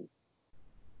who.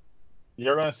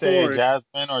 You're gonna say Tori.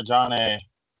 Jasmine or John A.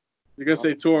 You're gonna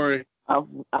say Tori.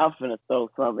 I'm finna throw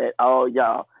something at all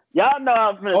y'all. Y'all know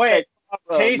I'm finna say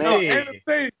Casey. No,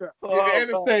 Anastasia.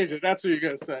 Anastasia. That's what you're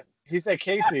gonna say. He said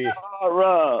Casey.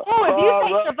 Oh, if you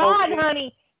say Siobhan,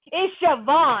 honey, it's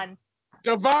Siobhan.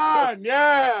 Siobhan,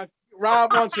 yeah.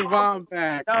 Rob wants Siobhan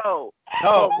back. No,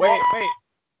 wait.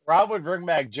 Rob would bring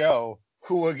back Joe,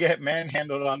 who would get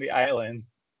manhandled on the island.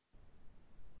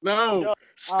 No,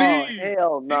 Steve. Oh,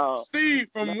 hell no. Steve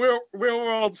from Real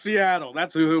World Seattle.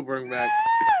 That's who he'll bring back.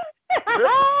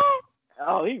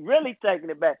 Oh, he really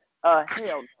taking it back. Hell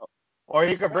no. Or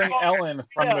you could bring Ellen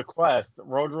from The Quest.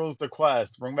 Road Rules The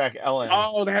Quest. Bring back Ellen.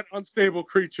 Oh, that unstable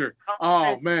creature.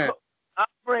 Oh, man. I'm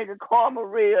bringing Karma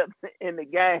Rhea in the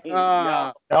game.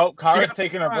 No, Kara's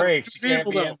taking a break. She can't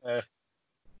be in this.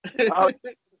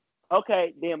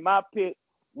 Okay, then my pick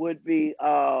would be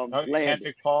Landon. You can't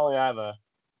pick Paulie either.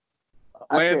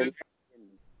 I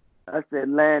said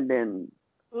Landon.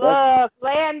 Look,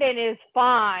 Landon is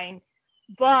fine,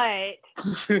 but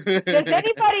does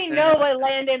anybody know what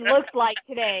Landon looks like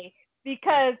today?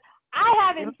 Because I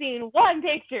haven't seen one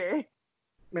picture.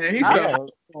 Man, he's still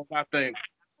I think.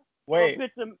 Wait.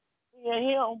 Him.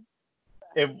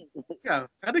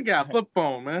 I think got a flip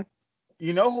phone, man.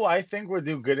 You know who I think would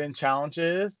do good in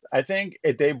challenges? I think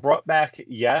if they brought back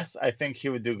Yes, I think he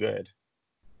would do good.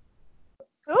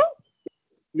 Who?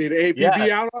 Need an APB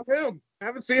out on him. I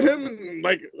haven't seen him in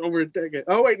like over a decade.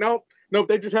 Oh wait, nope.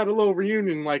 They just had a little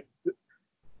reunion. Like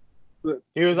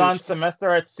he was on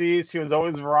Semester at Seas. He was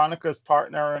always Veronica's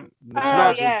partner. And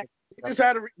yeah.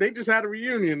 They just had a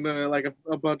reunion. Like a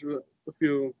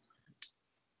few.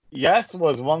 Yes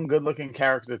was one good-looking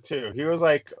character too. He was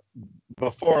like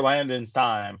before Landon's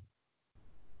time.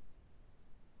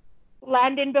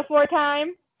 Landon before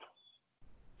time?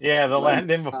 Yeah, the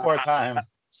Landon before time.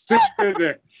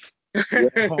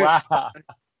 Wow.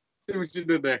 See what you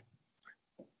did there.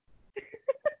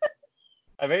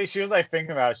 I bet she was like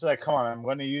thinking about it. She's like, come on, I'm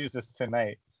going to use this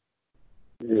tonight.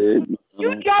 You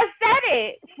just said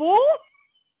it, fool.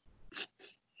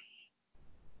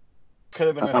 Could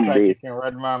have been a psychic and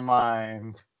read my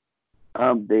mind.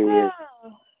 I'm dead.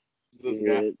 This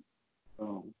guy.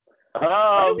 What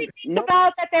do we think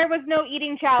about that there was no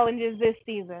eating challenges this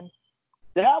season?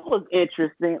 That was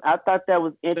interesting. I thought that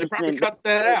was interesting. They probably cut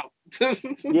that out.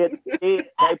 Yeah, they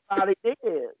probably did.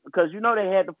 Because you know they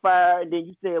had the fire, and then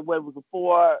you said what it was the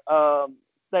 4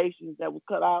 stations that was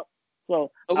cut out.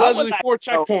 So allegedly 4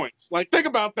 checkpoints. Like, think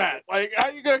about that. Like, how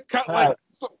you gonna cut like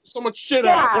so much shit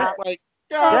out? Like,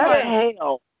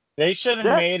 hell. They should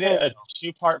have made it a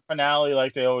 2-part finale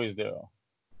like they always do.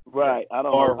 Right. I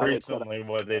don't or know. Or recently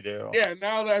what they do. Yeah,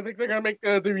 now I think they're gonna make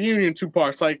the reunion 2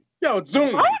 parts. Like, yo, it's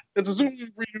Zoom. What? It's a Zoom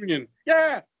reunion.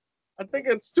 Yeah. I think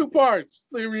it's 2 parts.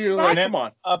 The reunion. Like, come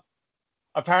on.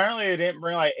 Apparently they didn't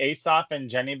bring like Aesop and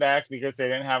Jenny back because they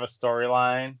didn't have a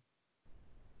storyline.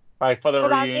 Like for the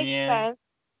reunion.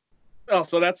 Oh,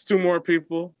 so that's 2 more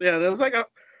people. Yeah, there's like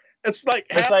it's like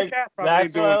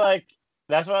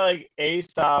that's why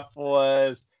Aesop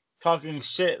was talking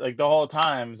shit like the whole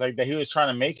time. It's like that he was trying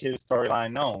to make his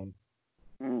storyline known.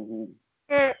 Mm-hmm.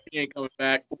 He ain't coming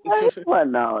back. Well,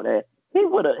 no, that he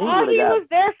would have. All he was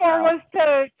there for was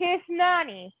to kiss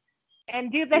Nani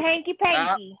and do the hanky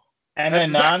panky. And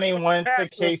then Nani went to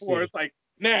Casey. It's like,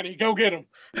 Nanny, go get him.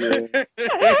 Yeah.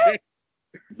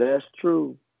 That's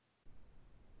true.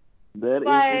 That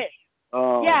is.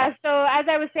 Yeah, so as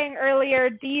I was saying earlier,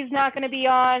 Dee's not going to be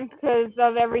on because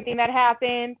of everything that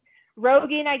happened.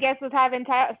 Rogan, I guess, was having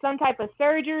some type of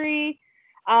surgery.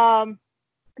 One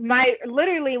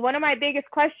of my biggest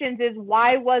questions is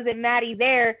why wasn't Maddie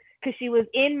there? Because she was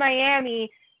in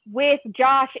Miami with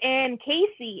Josh and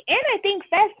Casey, and I think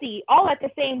Fessy, all at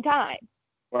the same time.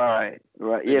 Right.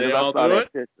 Yeah, they all do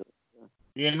it?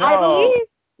 You know, I believe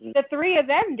the 3 of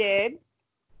them did.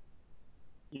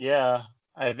 Yeah,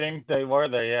 I think they were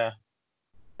there, yeah.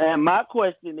 And my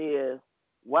question is,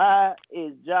 why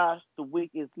is Josh the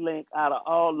weakest link out of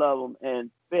all of them,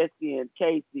 and Fessy and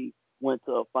Casey went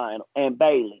to a final, and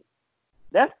Bailey?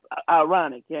 That's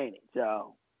ironic, ain't it,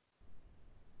 y'all?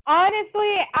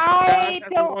 Honestly, I Josh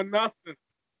don't. Won nothing.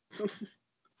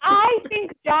 I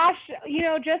think Josh,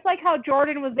 just like how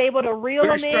Jordan was able to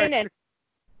reel him in, and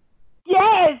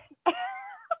yes.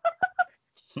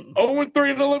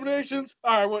 0-3 in eliminations.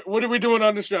 All right, what are we doing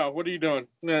on the show? What are you doing?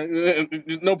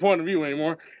 No point of view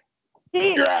anymore.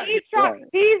 He's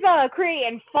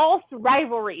creating false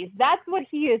rivalries. That's what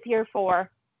he is here for.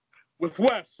 With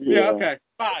Wes. Yeah, okay.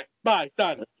 Bye.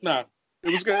 Done. No. It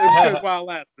was good while it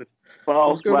lasted.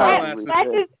 False rivalries.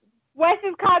 Wes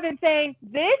is comment saying,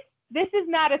 this is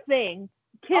not a thing.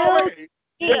 Kill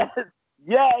Yes,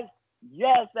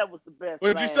 that was the best.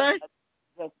 What did you say?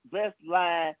 The best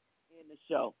line in the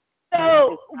show.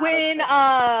 So when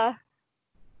I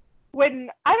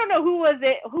don't know who was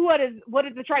it, what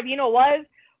is the tribunal was,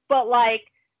 but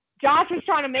like Josh was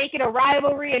trying to make it a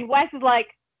rivalry, and Wes is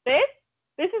like, this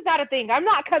is not a thing. I'm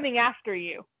not coming after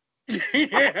you.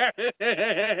 I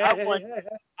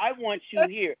want you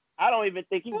here. I don't even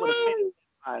think he would have picked the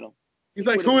final. He's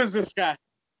like, who is this guy?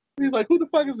 He's like, who the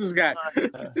fuck is this guy?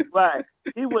 Right.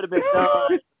 He would have been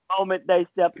done the moment they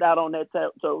stepped out on that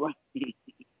territory.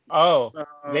 Oh,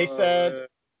 they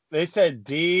said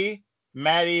D,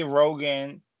 Maddie,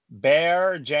 Rogan,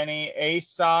 Bear, Jenny,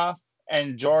 Aesop,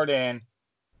 and Jordan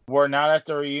were not at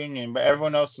the reunion, but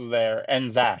everyone else was there,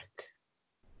 and Zach.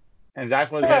 And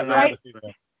Zach was there right. the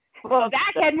season. Well,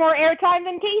 Zach had more airtime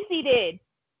than Casey did.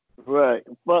 Right.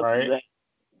 Fuck right. Zach.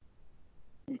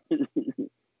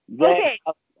 Okay.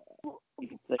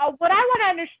 What I want to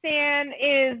understand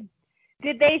is,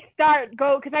 did they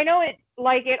because I know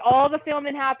all the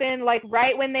filming happened like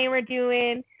right when they were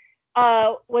doing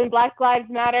when Black Lives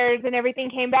Matters and everything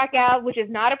came back out, which is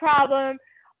not a problem.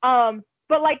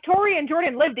 But like Tori and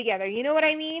Jordan lived together, you know what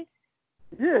I mean?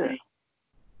 Yeah.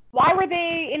 Why were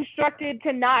they instructed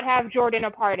to not have Jordan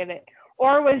a part of it?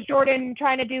 Or was Jordan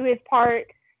trying to do his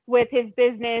part with his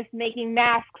business, making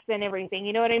masks and everything?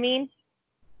 You know what I mean?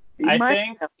 I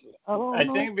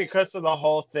think because of the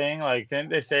whole thing, like, didn't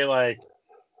they say like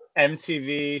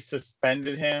MTV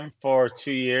suspended him for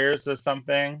 2 years or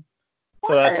something?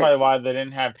 So that's probably why they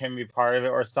didn't have him be part of it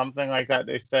or something like that.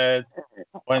 They said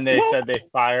when they said they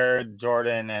fired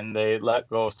Jordan and they let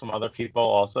go of some other people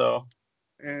also.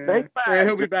 And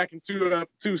he'll be back in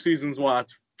two seasons.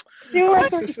 Watch. 2 or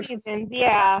 3 seasons,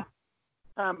 yeah.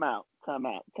 Time out.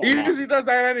 He does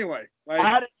that anyway. Like,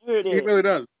 I didn't hear this. He really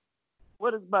does.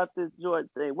 What is about this Jordan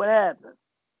thing? What happened?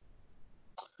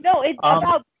 No, it's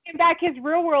about taking back his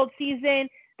Real World season,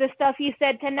 the stuff he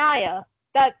said to Nia.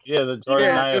 The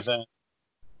Jordan Nia thing.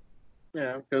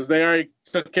 Yeah, because they already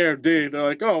took care of D. They're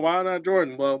like, oh, why not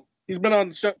Jordan? Well, he's been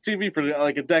on TV for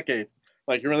like a decade.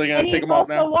 Like, you're really going to take him off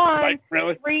now? Won like,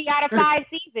 really? 3 out of 5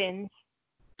 seasons.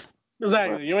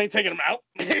 Exactly. You ain't taking him out.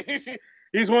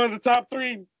 He's one of the top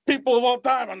 3 people of all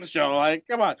time on the show. Like,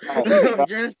 come on. You're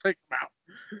going to take him out.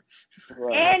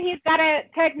 Right. And he's got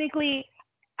technically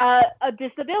a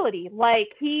disability. Like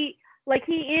he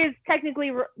is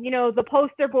technically, the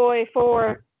poster boy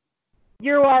for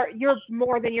you're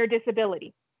more than your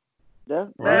disability.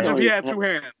 Imagine if he had 2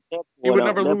 hands. He would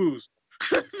never lose.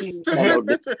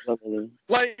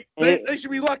 Like, they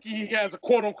should be lucky he has a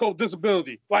quote-unquote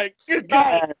disability. Like, good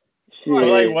God.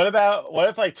 Like, what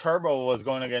if like Turbo was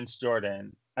going against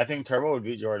Jordan? I think Turbo would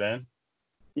beat Jordan.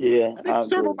 Yeah. I think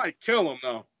Turbo might kill him,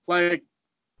 though. Like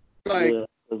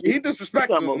he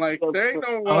disrespected him. Like, there ain't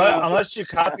no... unless you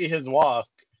copy his walk.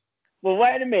 Well,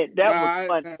 wait a minute. That was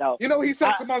fun, though. He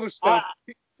said some other stuff.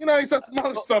 He said some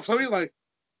other stuff, so he's like...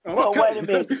 Oh, well, okay. wait a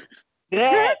minute.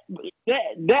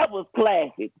 That was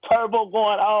classic. Turbo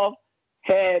going off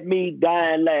had me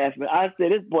dying laughing. I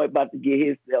said, this boy about to get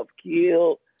himself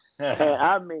killed. And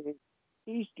I mean,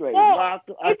 he's straight. Well,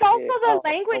 it's also the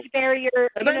language barrier.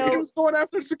 And then he was going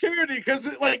after security because he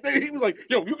was like,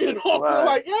 yo, you get off. Right. They're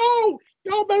like,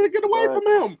 yo, better get away from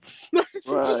him.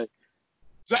 Right.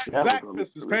 Zach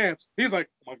missed his pants. He's like,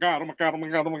 oh my God. Oh my God.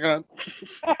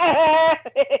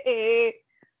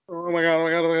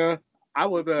 I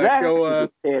would go.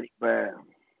 Teddy bear.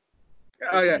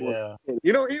 Oh yeah.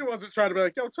 He wasn't trying to be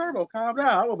like, yo, Turbo, calm down.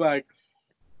 I was like,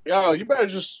 yo, you better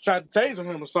just try to taser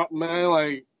him or something, man.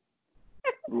 Like,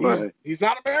 he's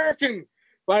not American.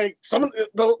 Like,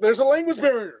 there's a language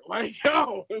barrier. Like,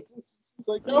 yo, it's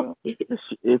like, yo.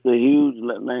 It's a huge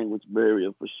language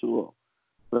barrier for sure.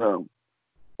 So,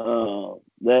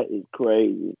 that is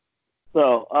crazy.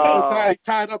 So, that was how he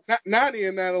tied up Nani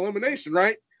in that elimination,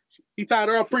 right? He tied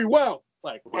her up pretty well.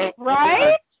 Like,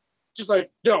 right? Just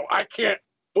like, yo, I can't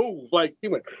move. Like,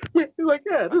 he's like,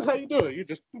 yeah, this is how you do it. You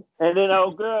just. And then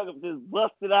old girl just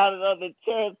busted out of the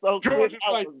chair. So George is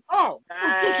like, oh.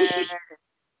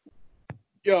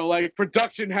 Yo, like,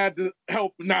 production had to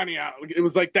help Nani out. It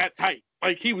was like that tight.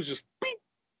 Like, he was just.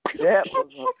 Yeah.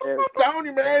 I'm telling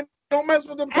you, man, don't mess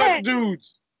with them type of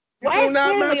dudes. Wes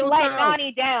clearly let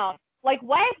Nani down. Like,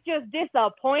 Wes just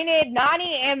disappointed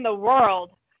Nani and the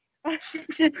world.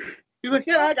 He's like,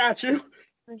 yeah, I got you.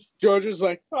 George is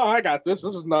like, oh, I got this.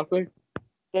 This is nothing.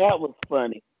 That was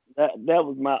funny. That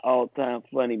was my all-time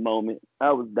funny moment.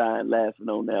 I was dying laughing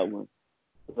on that one.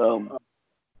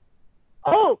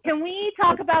 Can we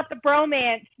talk about the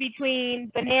bromance between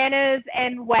Bananas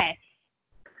and Wes?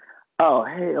 Oh,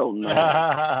 hell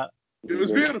no. It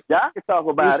was beautiful. Y'all can talk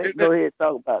about it. Go ahead,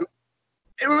 talk about it.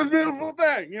 It was a beautiful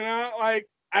thing, like,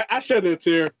 I shed a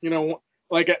tear,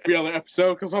 like every other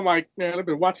episode, because I'm like, man, I've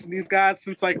been watching these guys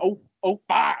since like 05.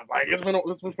 Like, it's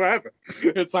been forever.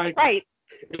 It's like, right.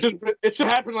 It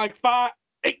should happen like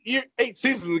 8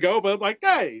 seasons ago, but like,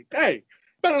 hey,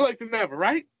 better late than never,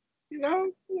 right?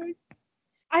 Like,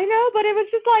 I know, but it was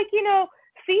just like,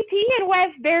 CP and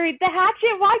Wes buried the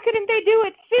hatchet. Why couldn't they do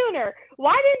it sooner?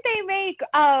 Why didn't they make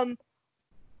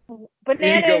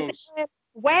Bananas and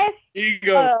Wes?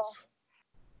 Egos.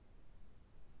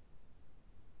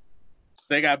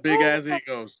 They got big ass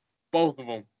egos, both of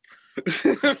them.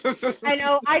 I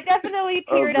know. I definitely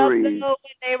teared up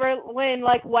when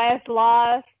Wes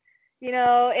lost.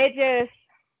 It just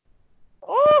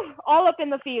all up in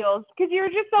the feels because you were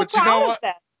just so proud of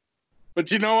them.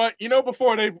 But you know what?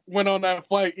 Before they went on that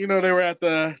flight, they were at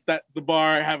the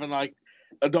bar having like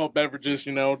adult beverages,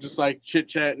 just like chit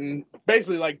chatting,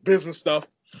 basically like business stuff.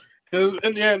 Because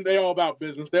in the end, they all about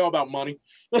business. They all about money.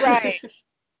 Right.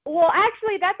 Well,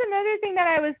 actually, that's another thing that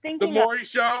I was thinking. The Maury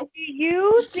Show. Do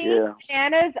you think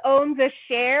Bananas owns a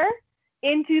share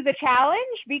into the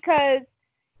challenge? Because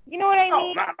you know what I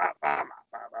mean.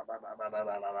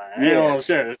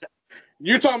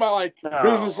 You're talking about like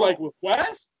business, like with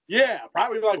Wes? Yeah,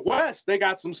 probably like Wes. They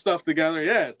got some stuff together.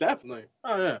 Yeah, definitely.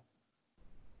 Oh yeah.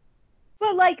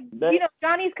 But like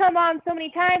Johnny's come on so many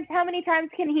times. How many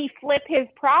times can he flip his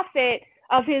profit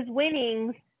of his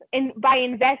winnings by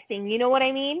investing? You know what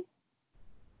I mean?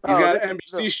 He's got an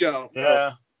NBC show.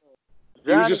 Yeah.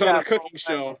 He was just on a cooking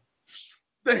show.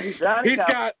 He's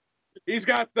got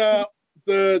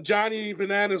the Johnny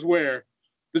Bananas wear.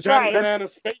 The Johnny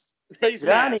Bananas face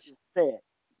Johnny mask. Said.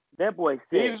 That boy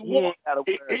said he's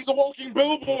a walking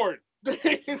billboard.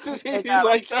 he's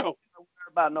like, yo.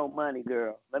 About no money,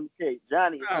 girl. Let me tell you,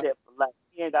 Johnny is set for life.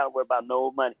 He ain't got to worry about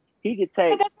no money. He could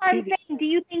take. But that's what I'm saying. Do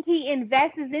you think he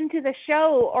invests into the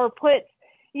show or puts,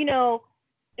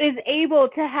 is able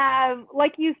to have,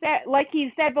 like he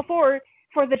said before,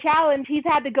 for the challenge, he's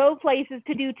had to go places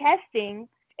to do testing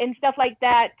and stuff like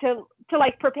that to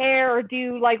like prepare or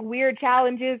do like weird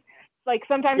challenges. Like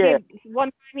sometimes one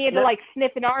time he had to like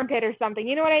sniff an armpit or something.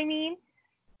 You know what I mean?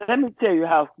 Let me tell you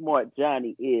how smart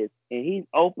Johnny is, and he's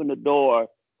opened the door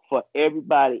for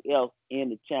everybody else in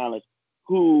the challenge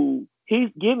who he's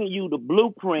giving you the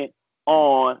blueprint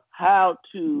on how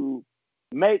to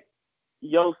make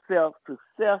yourself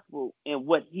successful in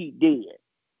what he did.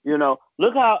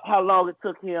 Look how long it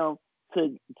took him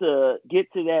to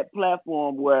get to that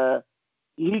platform where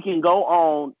he can go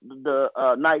on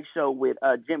the night show with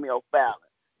Jimmy O'Fallon.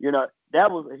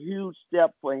 That was a huge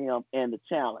step for him in the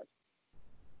challenge.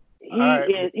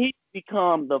 He's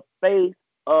become the face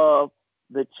of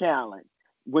the challenge.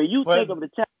 When you think of the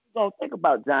challenge, you don't think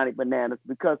about Johnny Bananas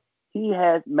because he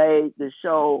has made the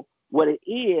show what it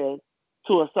is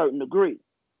to a certain degree.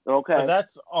 Okay. But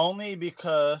that's only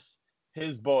because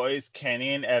his boys,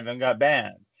 Kenny and Evan, got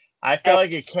banned. I feel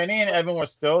like if Kenny and Evan were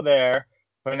still there,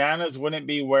 Bananas wouldn't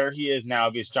be where he is now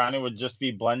because Johnny would just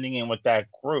be blending in with that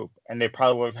group, and they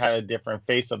probably would have had a different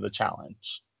face of the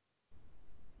challenge.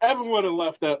 Evan would have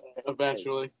left that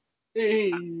eventually.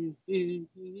 He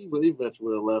eventually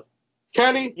would have left.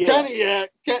 Kenny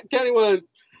would.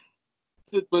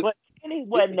 But Kenny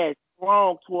wasn't that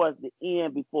strong towards the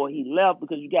end before he left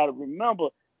because you got to remember,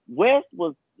 West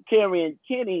was carrying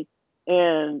Kenny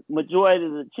in majority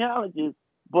of the challenges,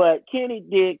 but Kenny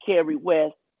did carry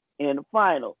West in the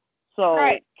final. So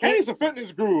Kenny's a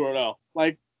fitness guru though.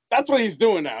 Like that's what he's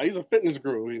doing now. He's a fitness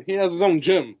guru. He has his own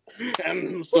gym,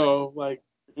 and so like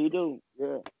he do.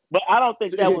 Yeah, but I don't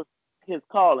think that was his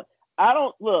calling.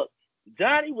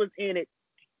 Johnny was in it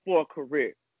for a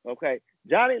career. Okay,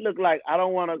 Johnny looked like I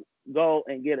don't want to go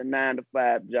and get a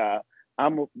 9-to-5 job.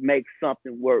 I'm gonna make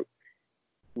something work.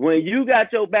 When you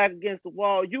got your back against the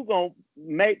wall, you gonna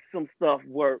make some stuff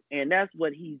work, and that's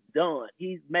what he's done.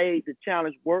 He's made the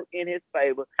challenge work in his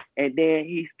favor, and then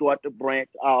he started to branch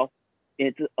off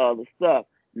into other stuff.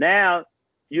 Now,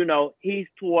 he's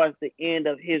towards the end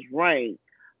of his reign.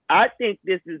 I think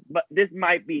this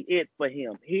might be it for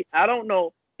him. I don't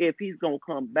know if he's gonna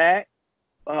come back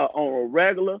on a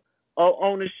regular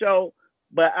on the show,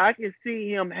 but I can see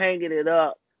him hanging it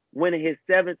up, winning his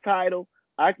 7th title.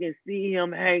 I can see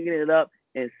him hanging it up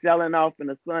and selling off in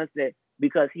the sunset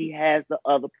because he has the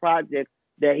other projects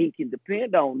that he can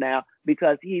depend on now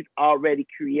because he's already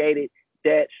created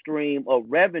that stream of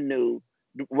revenue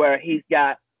where he's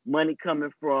got money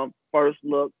coming from First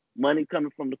Look, money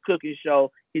coming from the cooking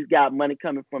show. He's got money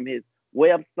coming from his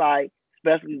website,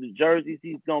 especially the jerseys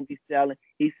he's going to be selling.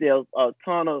 He sells a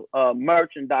ton of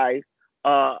merchandise.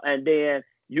 And then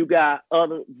you got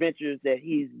other ventures that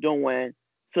he's doing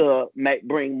to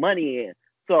bring money in.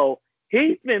 So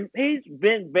he's been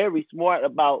very smart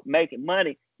about making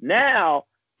money. Now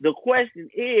the question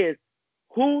is,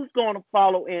 who's going to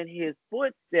follow in his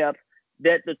footsteps?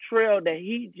 That the trail that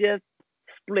he just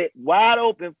split wide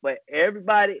open for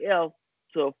everybody else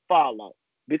to follow,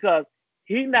 because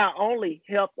he not only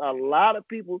helped a lot of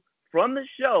people from the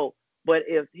show, but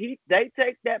if they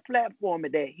take that platform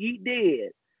that he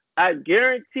did, I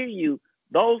guarantee you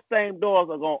those same doors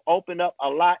are going to open up a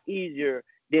lot easier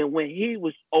than when he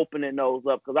was opening those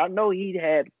up. Because I know he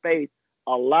had faced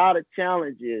a lot of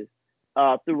challenges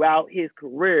throughout his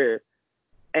career.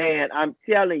 And I'm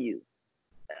telling you,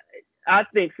 I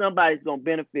think somebody's going to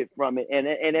benefit from it. And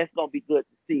that's going to be good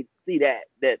to see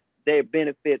that they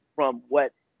benefit from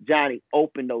what Johnny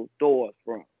opened those doors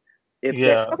from.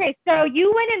 Okay, so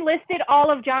you went and listed all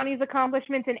of Johnny's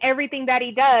accomplishments and everything that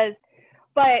he does.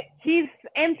 But he's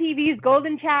MTV's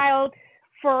golden child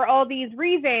for all these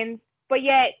reasons, but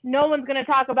yet no one's going to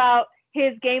talk about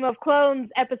his Game of Clones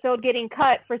episode getting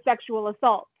cut for sexual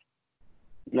assault.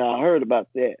 Now, I heard about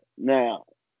that. Now,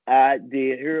 I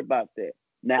did hear about that.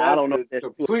 Now, I don't know if that's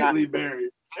completely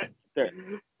buried.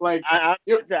 Like, I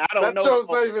don't that know. show's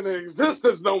not even in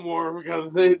existence no more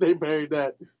because they buried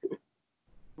that.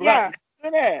 Yeah.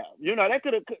 Yeah. They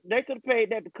could have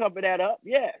paid that to cover that up.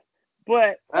 Yes.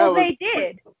 But they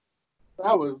did.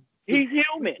 He's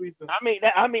human.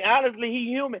 I mean, honestly, he's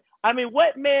human. I mean,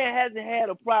 what man hasn't had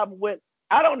a problem with?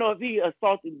 I don't know if he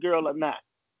assaulted a girl or not.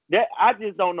 That I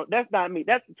just don't know. That's not me.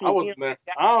 That's between him. There.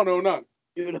 I don't know nothing.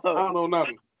 I don't know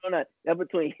nothing. That's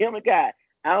between him and God.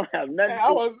 I don't have nothing.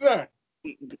 I was there.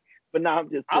 But now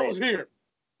I'm just saying. I was here.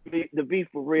 To be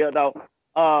for real though,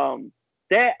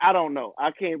 that I don't know. I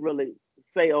can't really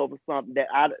say over something that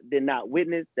I did not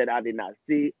witness, that I did not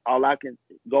see. All I can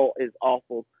go is off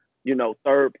of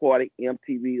third party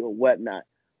MTV or whatnot.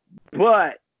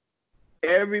 But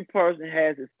every person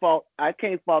has his fault. I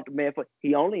can't fault the man for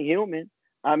he only human.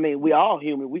 I mean, we all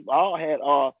human. We've all had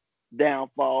our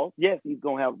downfalls. Yes, he's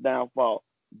gonna have a downfall,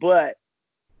 but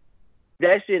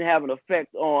that shouldn't have an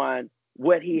effect on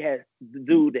what he has to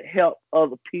do to help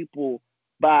other people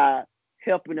by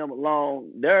helping them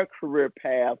along their career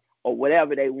path or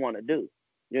whatever they want to do.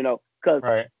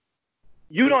 Because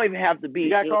you don't even have to be. You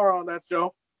got Carl on that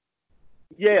show.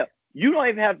 Yeah, you don't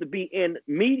even have to be in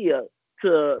media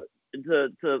to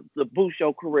boost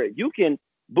your career. You can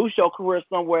boost your career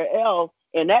somewhere else,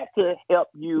 and that could help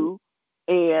you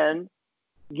and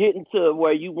get into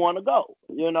where you want to go.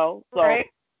 So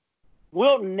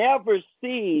we'll never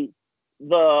see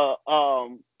the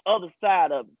other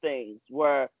side of things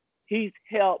where he's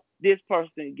helped this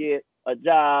person get a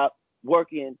job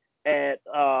working at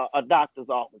a doctor's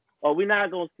office, or we're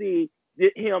not gonna see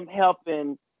him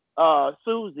helping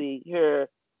Susie here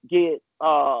get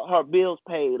her bills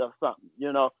paid or something.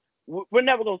 We're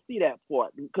never gonna see that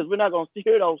part because we're not gonna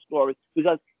hear those stories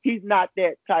because he's not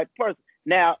that type of person.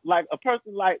 Now, like a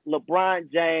person like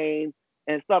LeBron James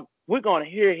and stuff, we're gonna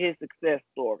hear his success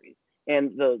stories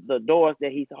and the doors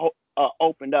that he's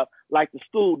opened up, like the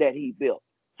school that he built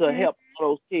to help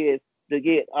those kids to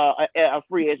get a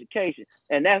free education,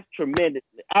 and that's tremendous.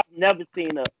 I've never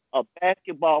seen a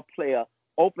basketball player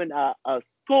open a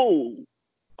school,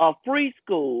 a free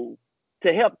school,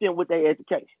 to help them with their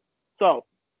education. So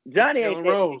Johnny ain't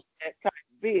that type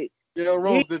of big. Jalen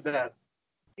Rose did that.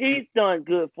 He's done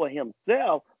good for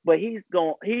himself, but he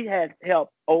has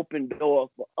helped open doors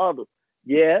for others.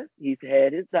 Yes, he's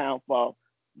had his downfall.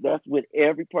 That's with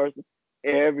every person,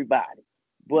 everybody.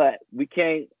 But we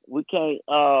can't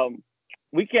throw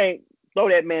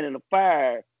that man in the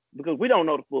fire because we don't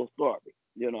know the full story.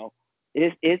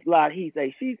 It's like he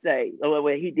say, she say. Oh,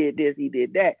 well, he did this, he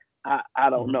did that. I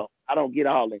don't know. I don't get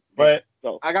all that. But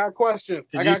so I got a question.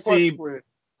 Did you see? For you.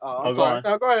 Oh, go on.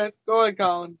 No, go ahead. Go ahead,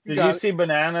 Colin. Did you see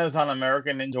Bananas on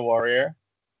American Ninja Warrior?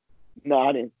 No,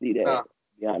 I didn't see that. No. To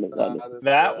be honest,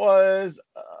 that was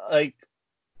like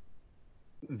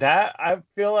that. I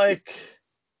feel like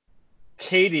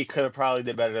Katie could have probably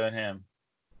did better than him.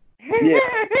 Yeah.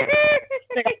 I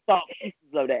think I saw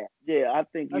pieces of that. Yeah, I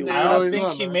think I don't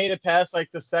think he made it past like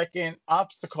the second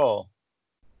obstacle.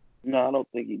 No, I don't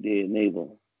think he did neither.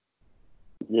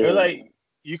 Yeah. They're like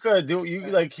you could do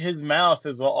like his mouth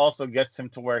is what also gets him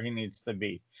to where he needs to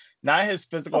be. Not his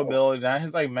physical ability, not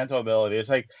his like mental ability. It's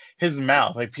like his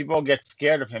mouth. Like people get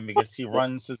scared of him because he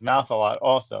runs his mouth a lot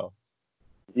also.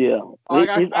 Yeah. I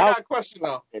got a question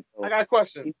though. I got a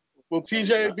question. Will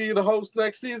TJ be the host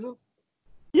next season?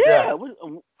 Yeah.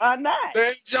 Why not?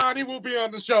 Then Johnny will be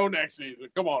on the show next season.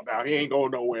 Come on now. He ain't going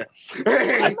nowhere.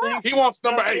 I think he wants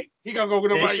number 8. He gonna go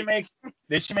with number 8.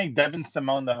 They should make Devin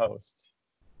Simone the host.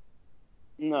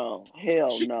 No,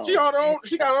 hell no. She got her own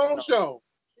show.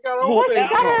 She got her own thing.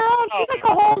 She's like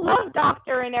a whole love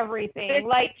doctor and everything.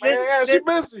 Like, she's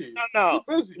busy. No.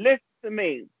 She's busy. Listen to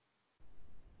me.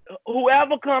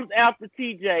 Whoever comes after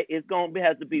TJ is gonna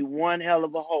have to be one hell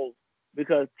of a host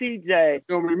because TJ it's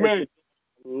gonna be me.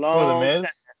 Long time.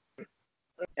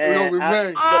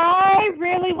 I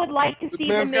really would like to see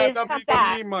The Miz got come WWE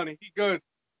back. money. He good.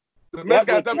 The Miz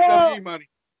got WWE money.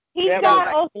 He's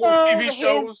got also TV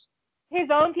shows. His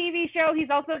own TV show. He's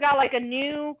also got like a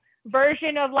new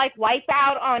version of like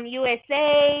Wipeout on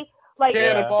USA. Like, but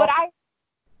he's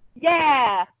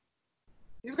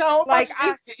got a whole bunch.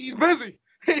 He's busy.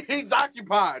 He's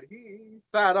occupied. He's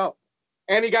tied up,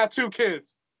 and he got 2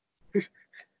 kids.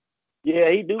 Yeah,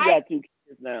 he got 2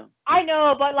 kids now. I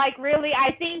know, but like really,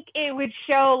 I think it would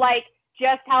show like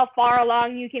just how far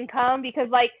along you can come because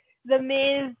like the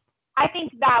Miz, I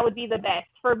think that would be the best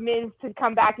for Miz to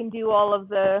come back and do all of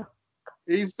the.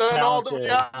 He's done all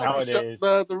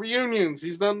the reunions.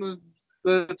 He's done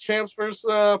the Champs vs.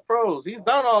 Pros. He's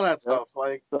done all that stuff.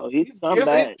 Like so he's come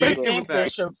back. Do you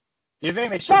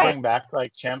think they should bring back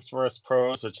like Champs vs.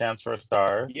 Pros or Champs vs.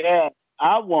 Stars? Yeah.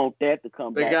 I want that to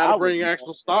come back. They gotta bring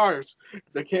actual stars.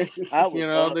 They can't,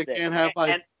 they can't have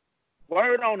like. And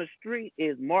word on the street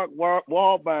is Mark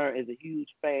Wahlberg is a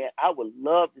huge fan. I would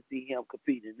love to see him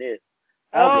compete in this.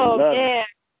 Yeah.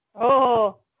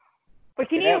 Oh, but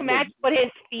can you imagine what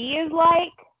his fee is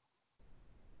like?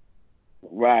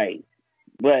 Right,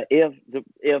 but if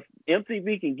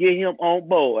MTV can get him on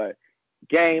board,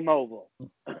 game over.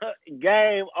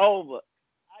 Game over.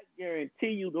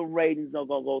 Guarantee you the ratings are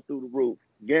gonna go through the roof.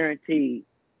 Guaranteed.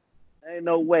 Ain't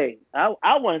no way. I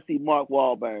want to see Mark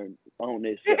Wahlberg on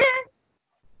this show.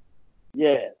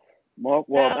 Yes, Mark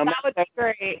Wahlberg. That would be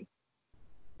great.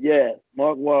 Yes,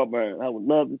 Mark Wahlberg. I would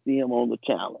love to see him on the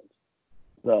challenge.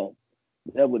 So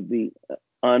that would be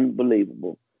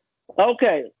unbelievable.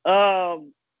 Okay, the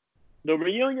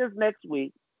reunion's next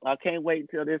week. I can't wait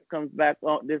until this comes back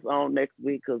on next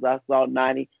week because I saw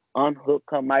 90 unhook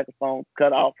her microphone,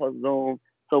 cut off her Zoom.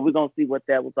 So we're gonna see what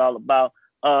that was all about.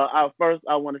 First,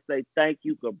 I want to say thank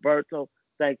you, Gilberto.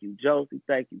 Thank you, Josie.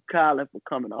 Thank you, Colin, for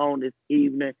coming on this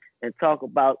evening and talk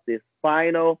about this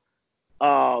final.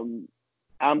 I'm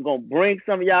gonna bring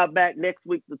some of y'all back next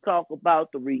week to talk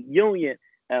about the reunion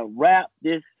and wrap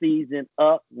this season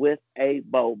up with a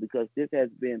bow because this has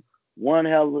been one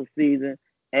hell of a season.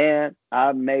 And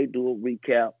I may do a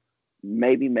recap.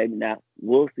 Maybe not.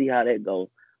 We'll see how that goes.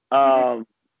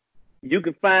 You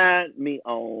can find me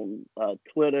on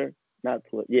Twitter,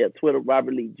 Twitter,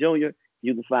 Robert Lee Jr.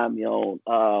 You can find me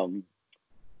on,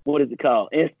 what is it called?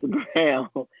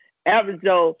 Instagram, Average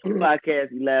Joe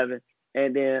Podcast 11.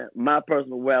 And then my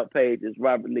personal web page is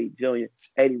Robert Lee Jr.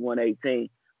 8118.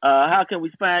 How can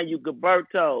we find you,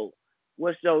 Gilberto?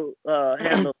 What's your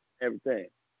handle and everything?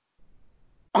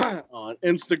 On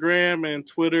Instagram and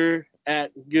Twitter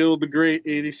at Gil the Great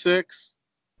 86.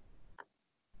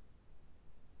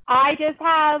 I just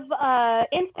have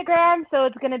Instagram, so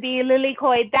it's going to be Lily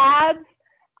Coy Babs.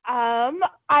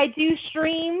 I do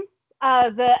stream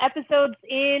the episodes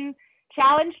in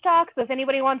Challenge Talk, so if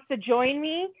anybody wants to join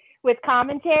me with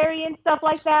commentary and stuff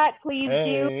like that, please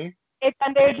do. It's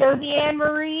under Josie Ann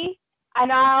Marie,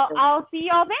 and I'll see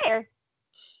y'all there.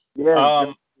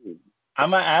 Yeah.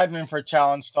 I'm an admin for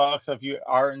Challenge Talk, so if you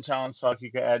are in Challenge Talk,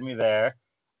 you can add me there.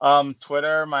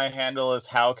 Twitter, my handle is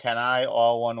How Can I,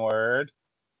 all one word.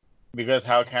 Because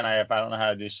how can I if I don't know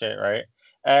how to do shit, right?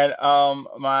 And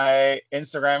my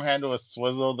Instagram handle is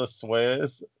Swizzle the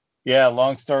Swizz. Yeah,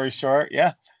 long story short,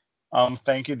 yeah.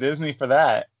 Thank you, Disney, for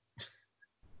that.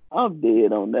 I'm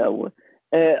dead on that one.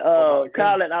 And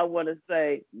Colin, I want to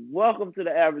say welcome to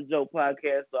the Average Joe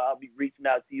Podcast. So I'll be reaching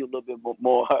out to you a little bit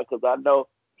more because I know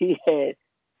he had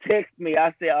texted me.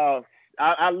 I said,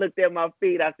 I looked at my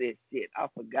feed. I said, shit, I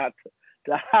forgot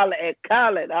to holler at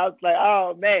Colin. I was like,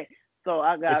 oh, man. So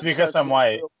I got. It's because I'm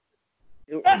white.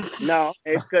 No,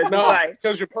 it's because you're white. It's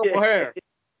because you're purple hair.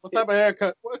 What type of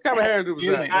haircut? What kind of hairdo was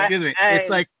that? Excuse me. It's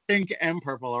like pink and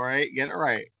purple, all right? Get it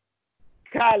right.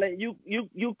 Colin,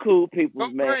 you cool people,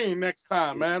 Go man. green next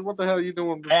time, man. What the hell are you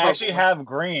doing? I actually have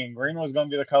green. Green was going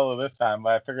to be the color this time,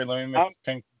 but I figured let me mix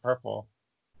pink and purple.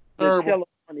 Terrible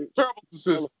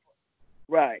decision.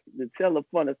 Right. To tell a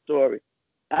funny story,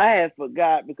 I had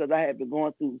forgot because I had been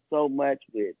going through so much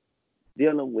with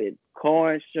dealing with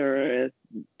car insurance,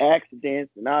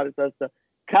 accidents, and all this other stuff.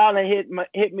 Colin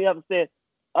hit me up and said,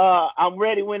 I'm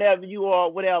ready whenever you are,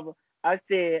 whatever. I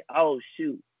said, oh,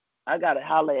 shoot, I got to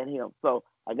holler at him. So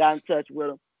I got in touch with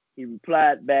him. He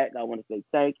replied back. I want to say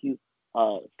thank you.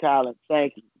 Colin,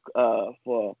 thank you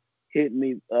for hitting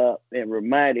me up and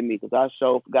reminding me because I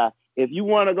sure forgot. If you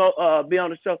want to go be on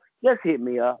the show, just hit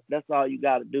me up. That's all you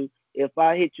got to do. If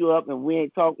I hit you up and we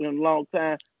ain't talking in a long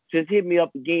time, just hit me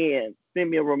up again. Send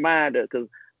me a reminder because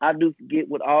I do forget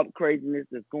with all the craziness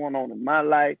that's going on in my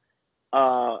life.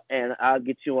 And I'll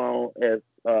get you on as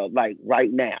like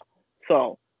right now.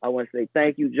 So I want to say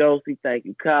thank you, Josie. Thank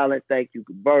you, Colin. Thank you,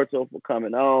 Gilberto, for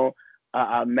coming on.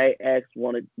 I may ask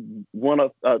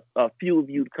a few of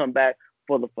you to come back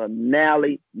for the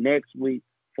finale next week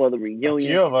for the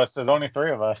reunion. A few of us. There's only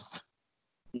 3 of us.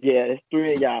 Yeah, it's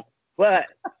 3 of y'all.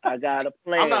 But I got a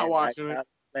plan. I'm not watching it.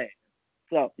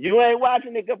 So you ain't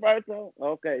watching it, Gilberto?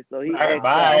 Okay, so he. All right,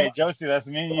 bye, Josie. That's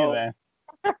me and you then.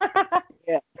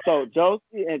 Yeah. So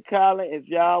Josie and Colin, if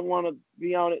y'all want to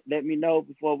be on it, let me know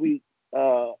before we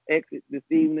exit this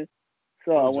evening.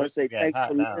 So I want to say thanks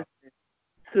for listening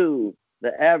to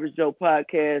the Average Joe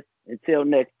Podcast. Until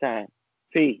next time,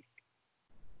 peace.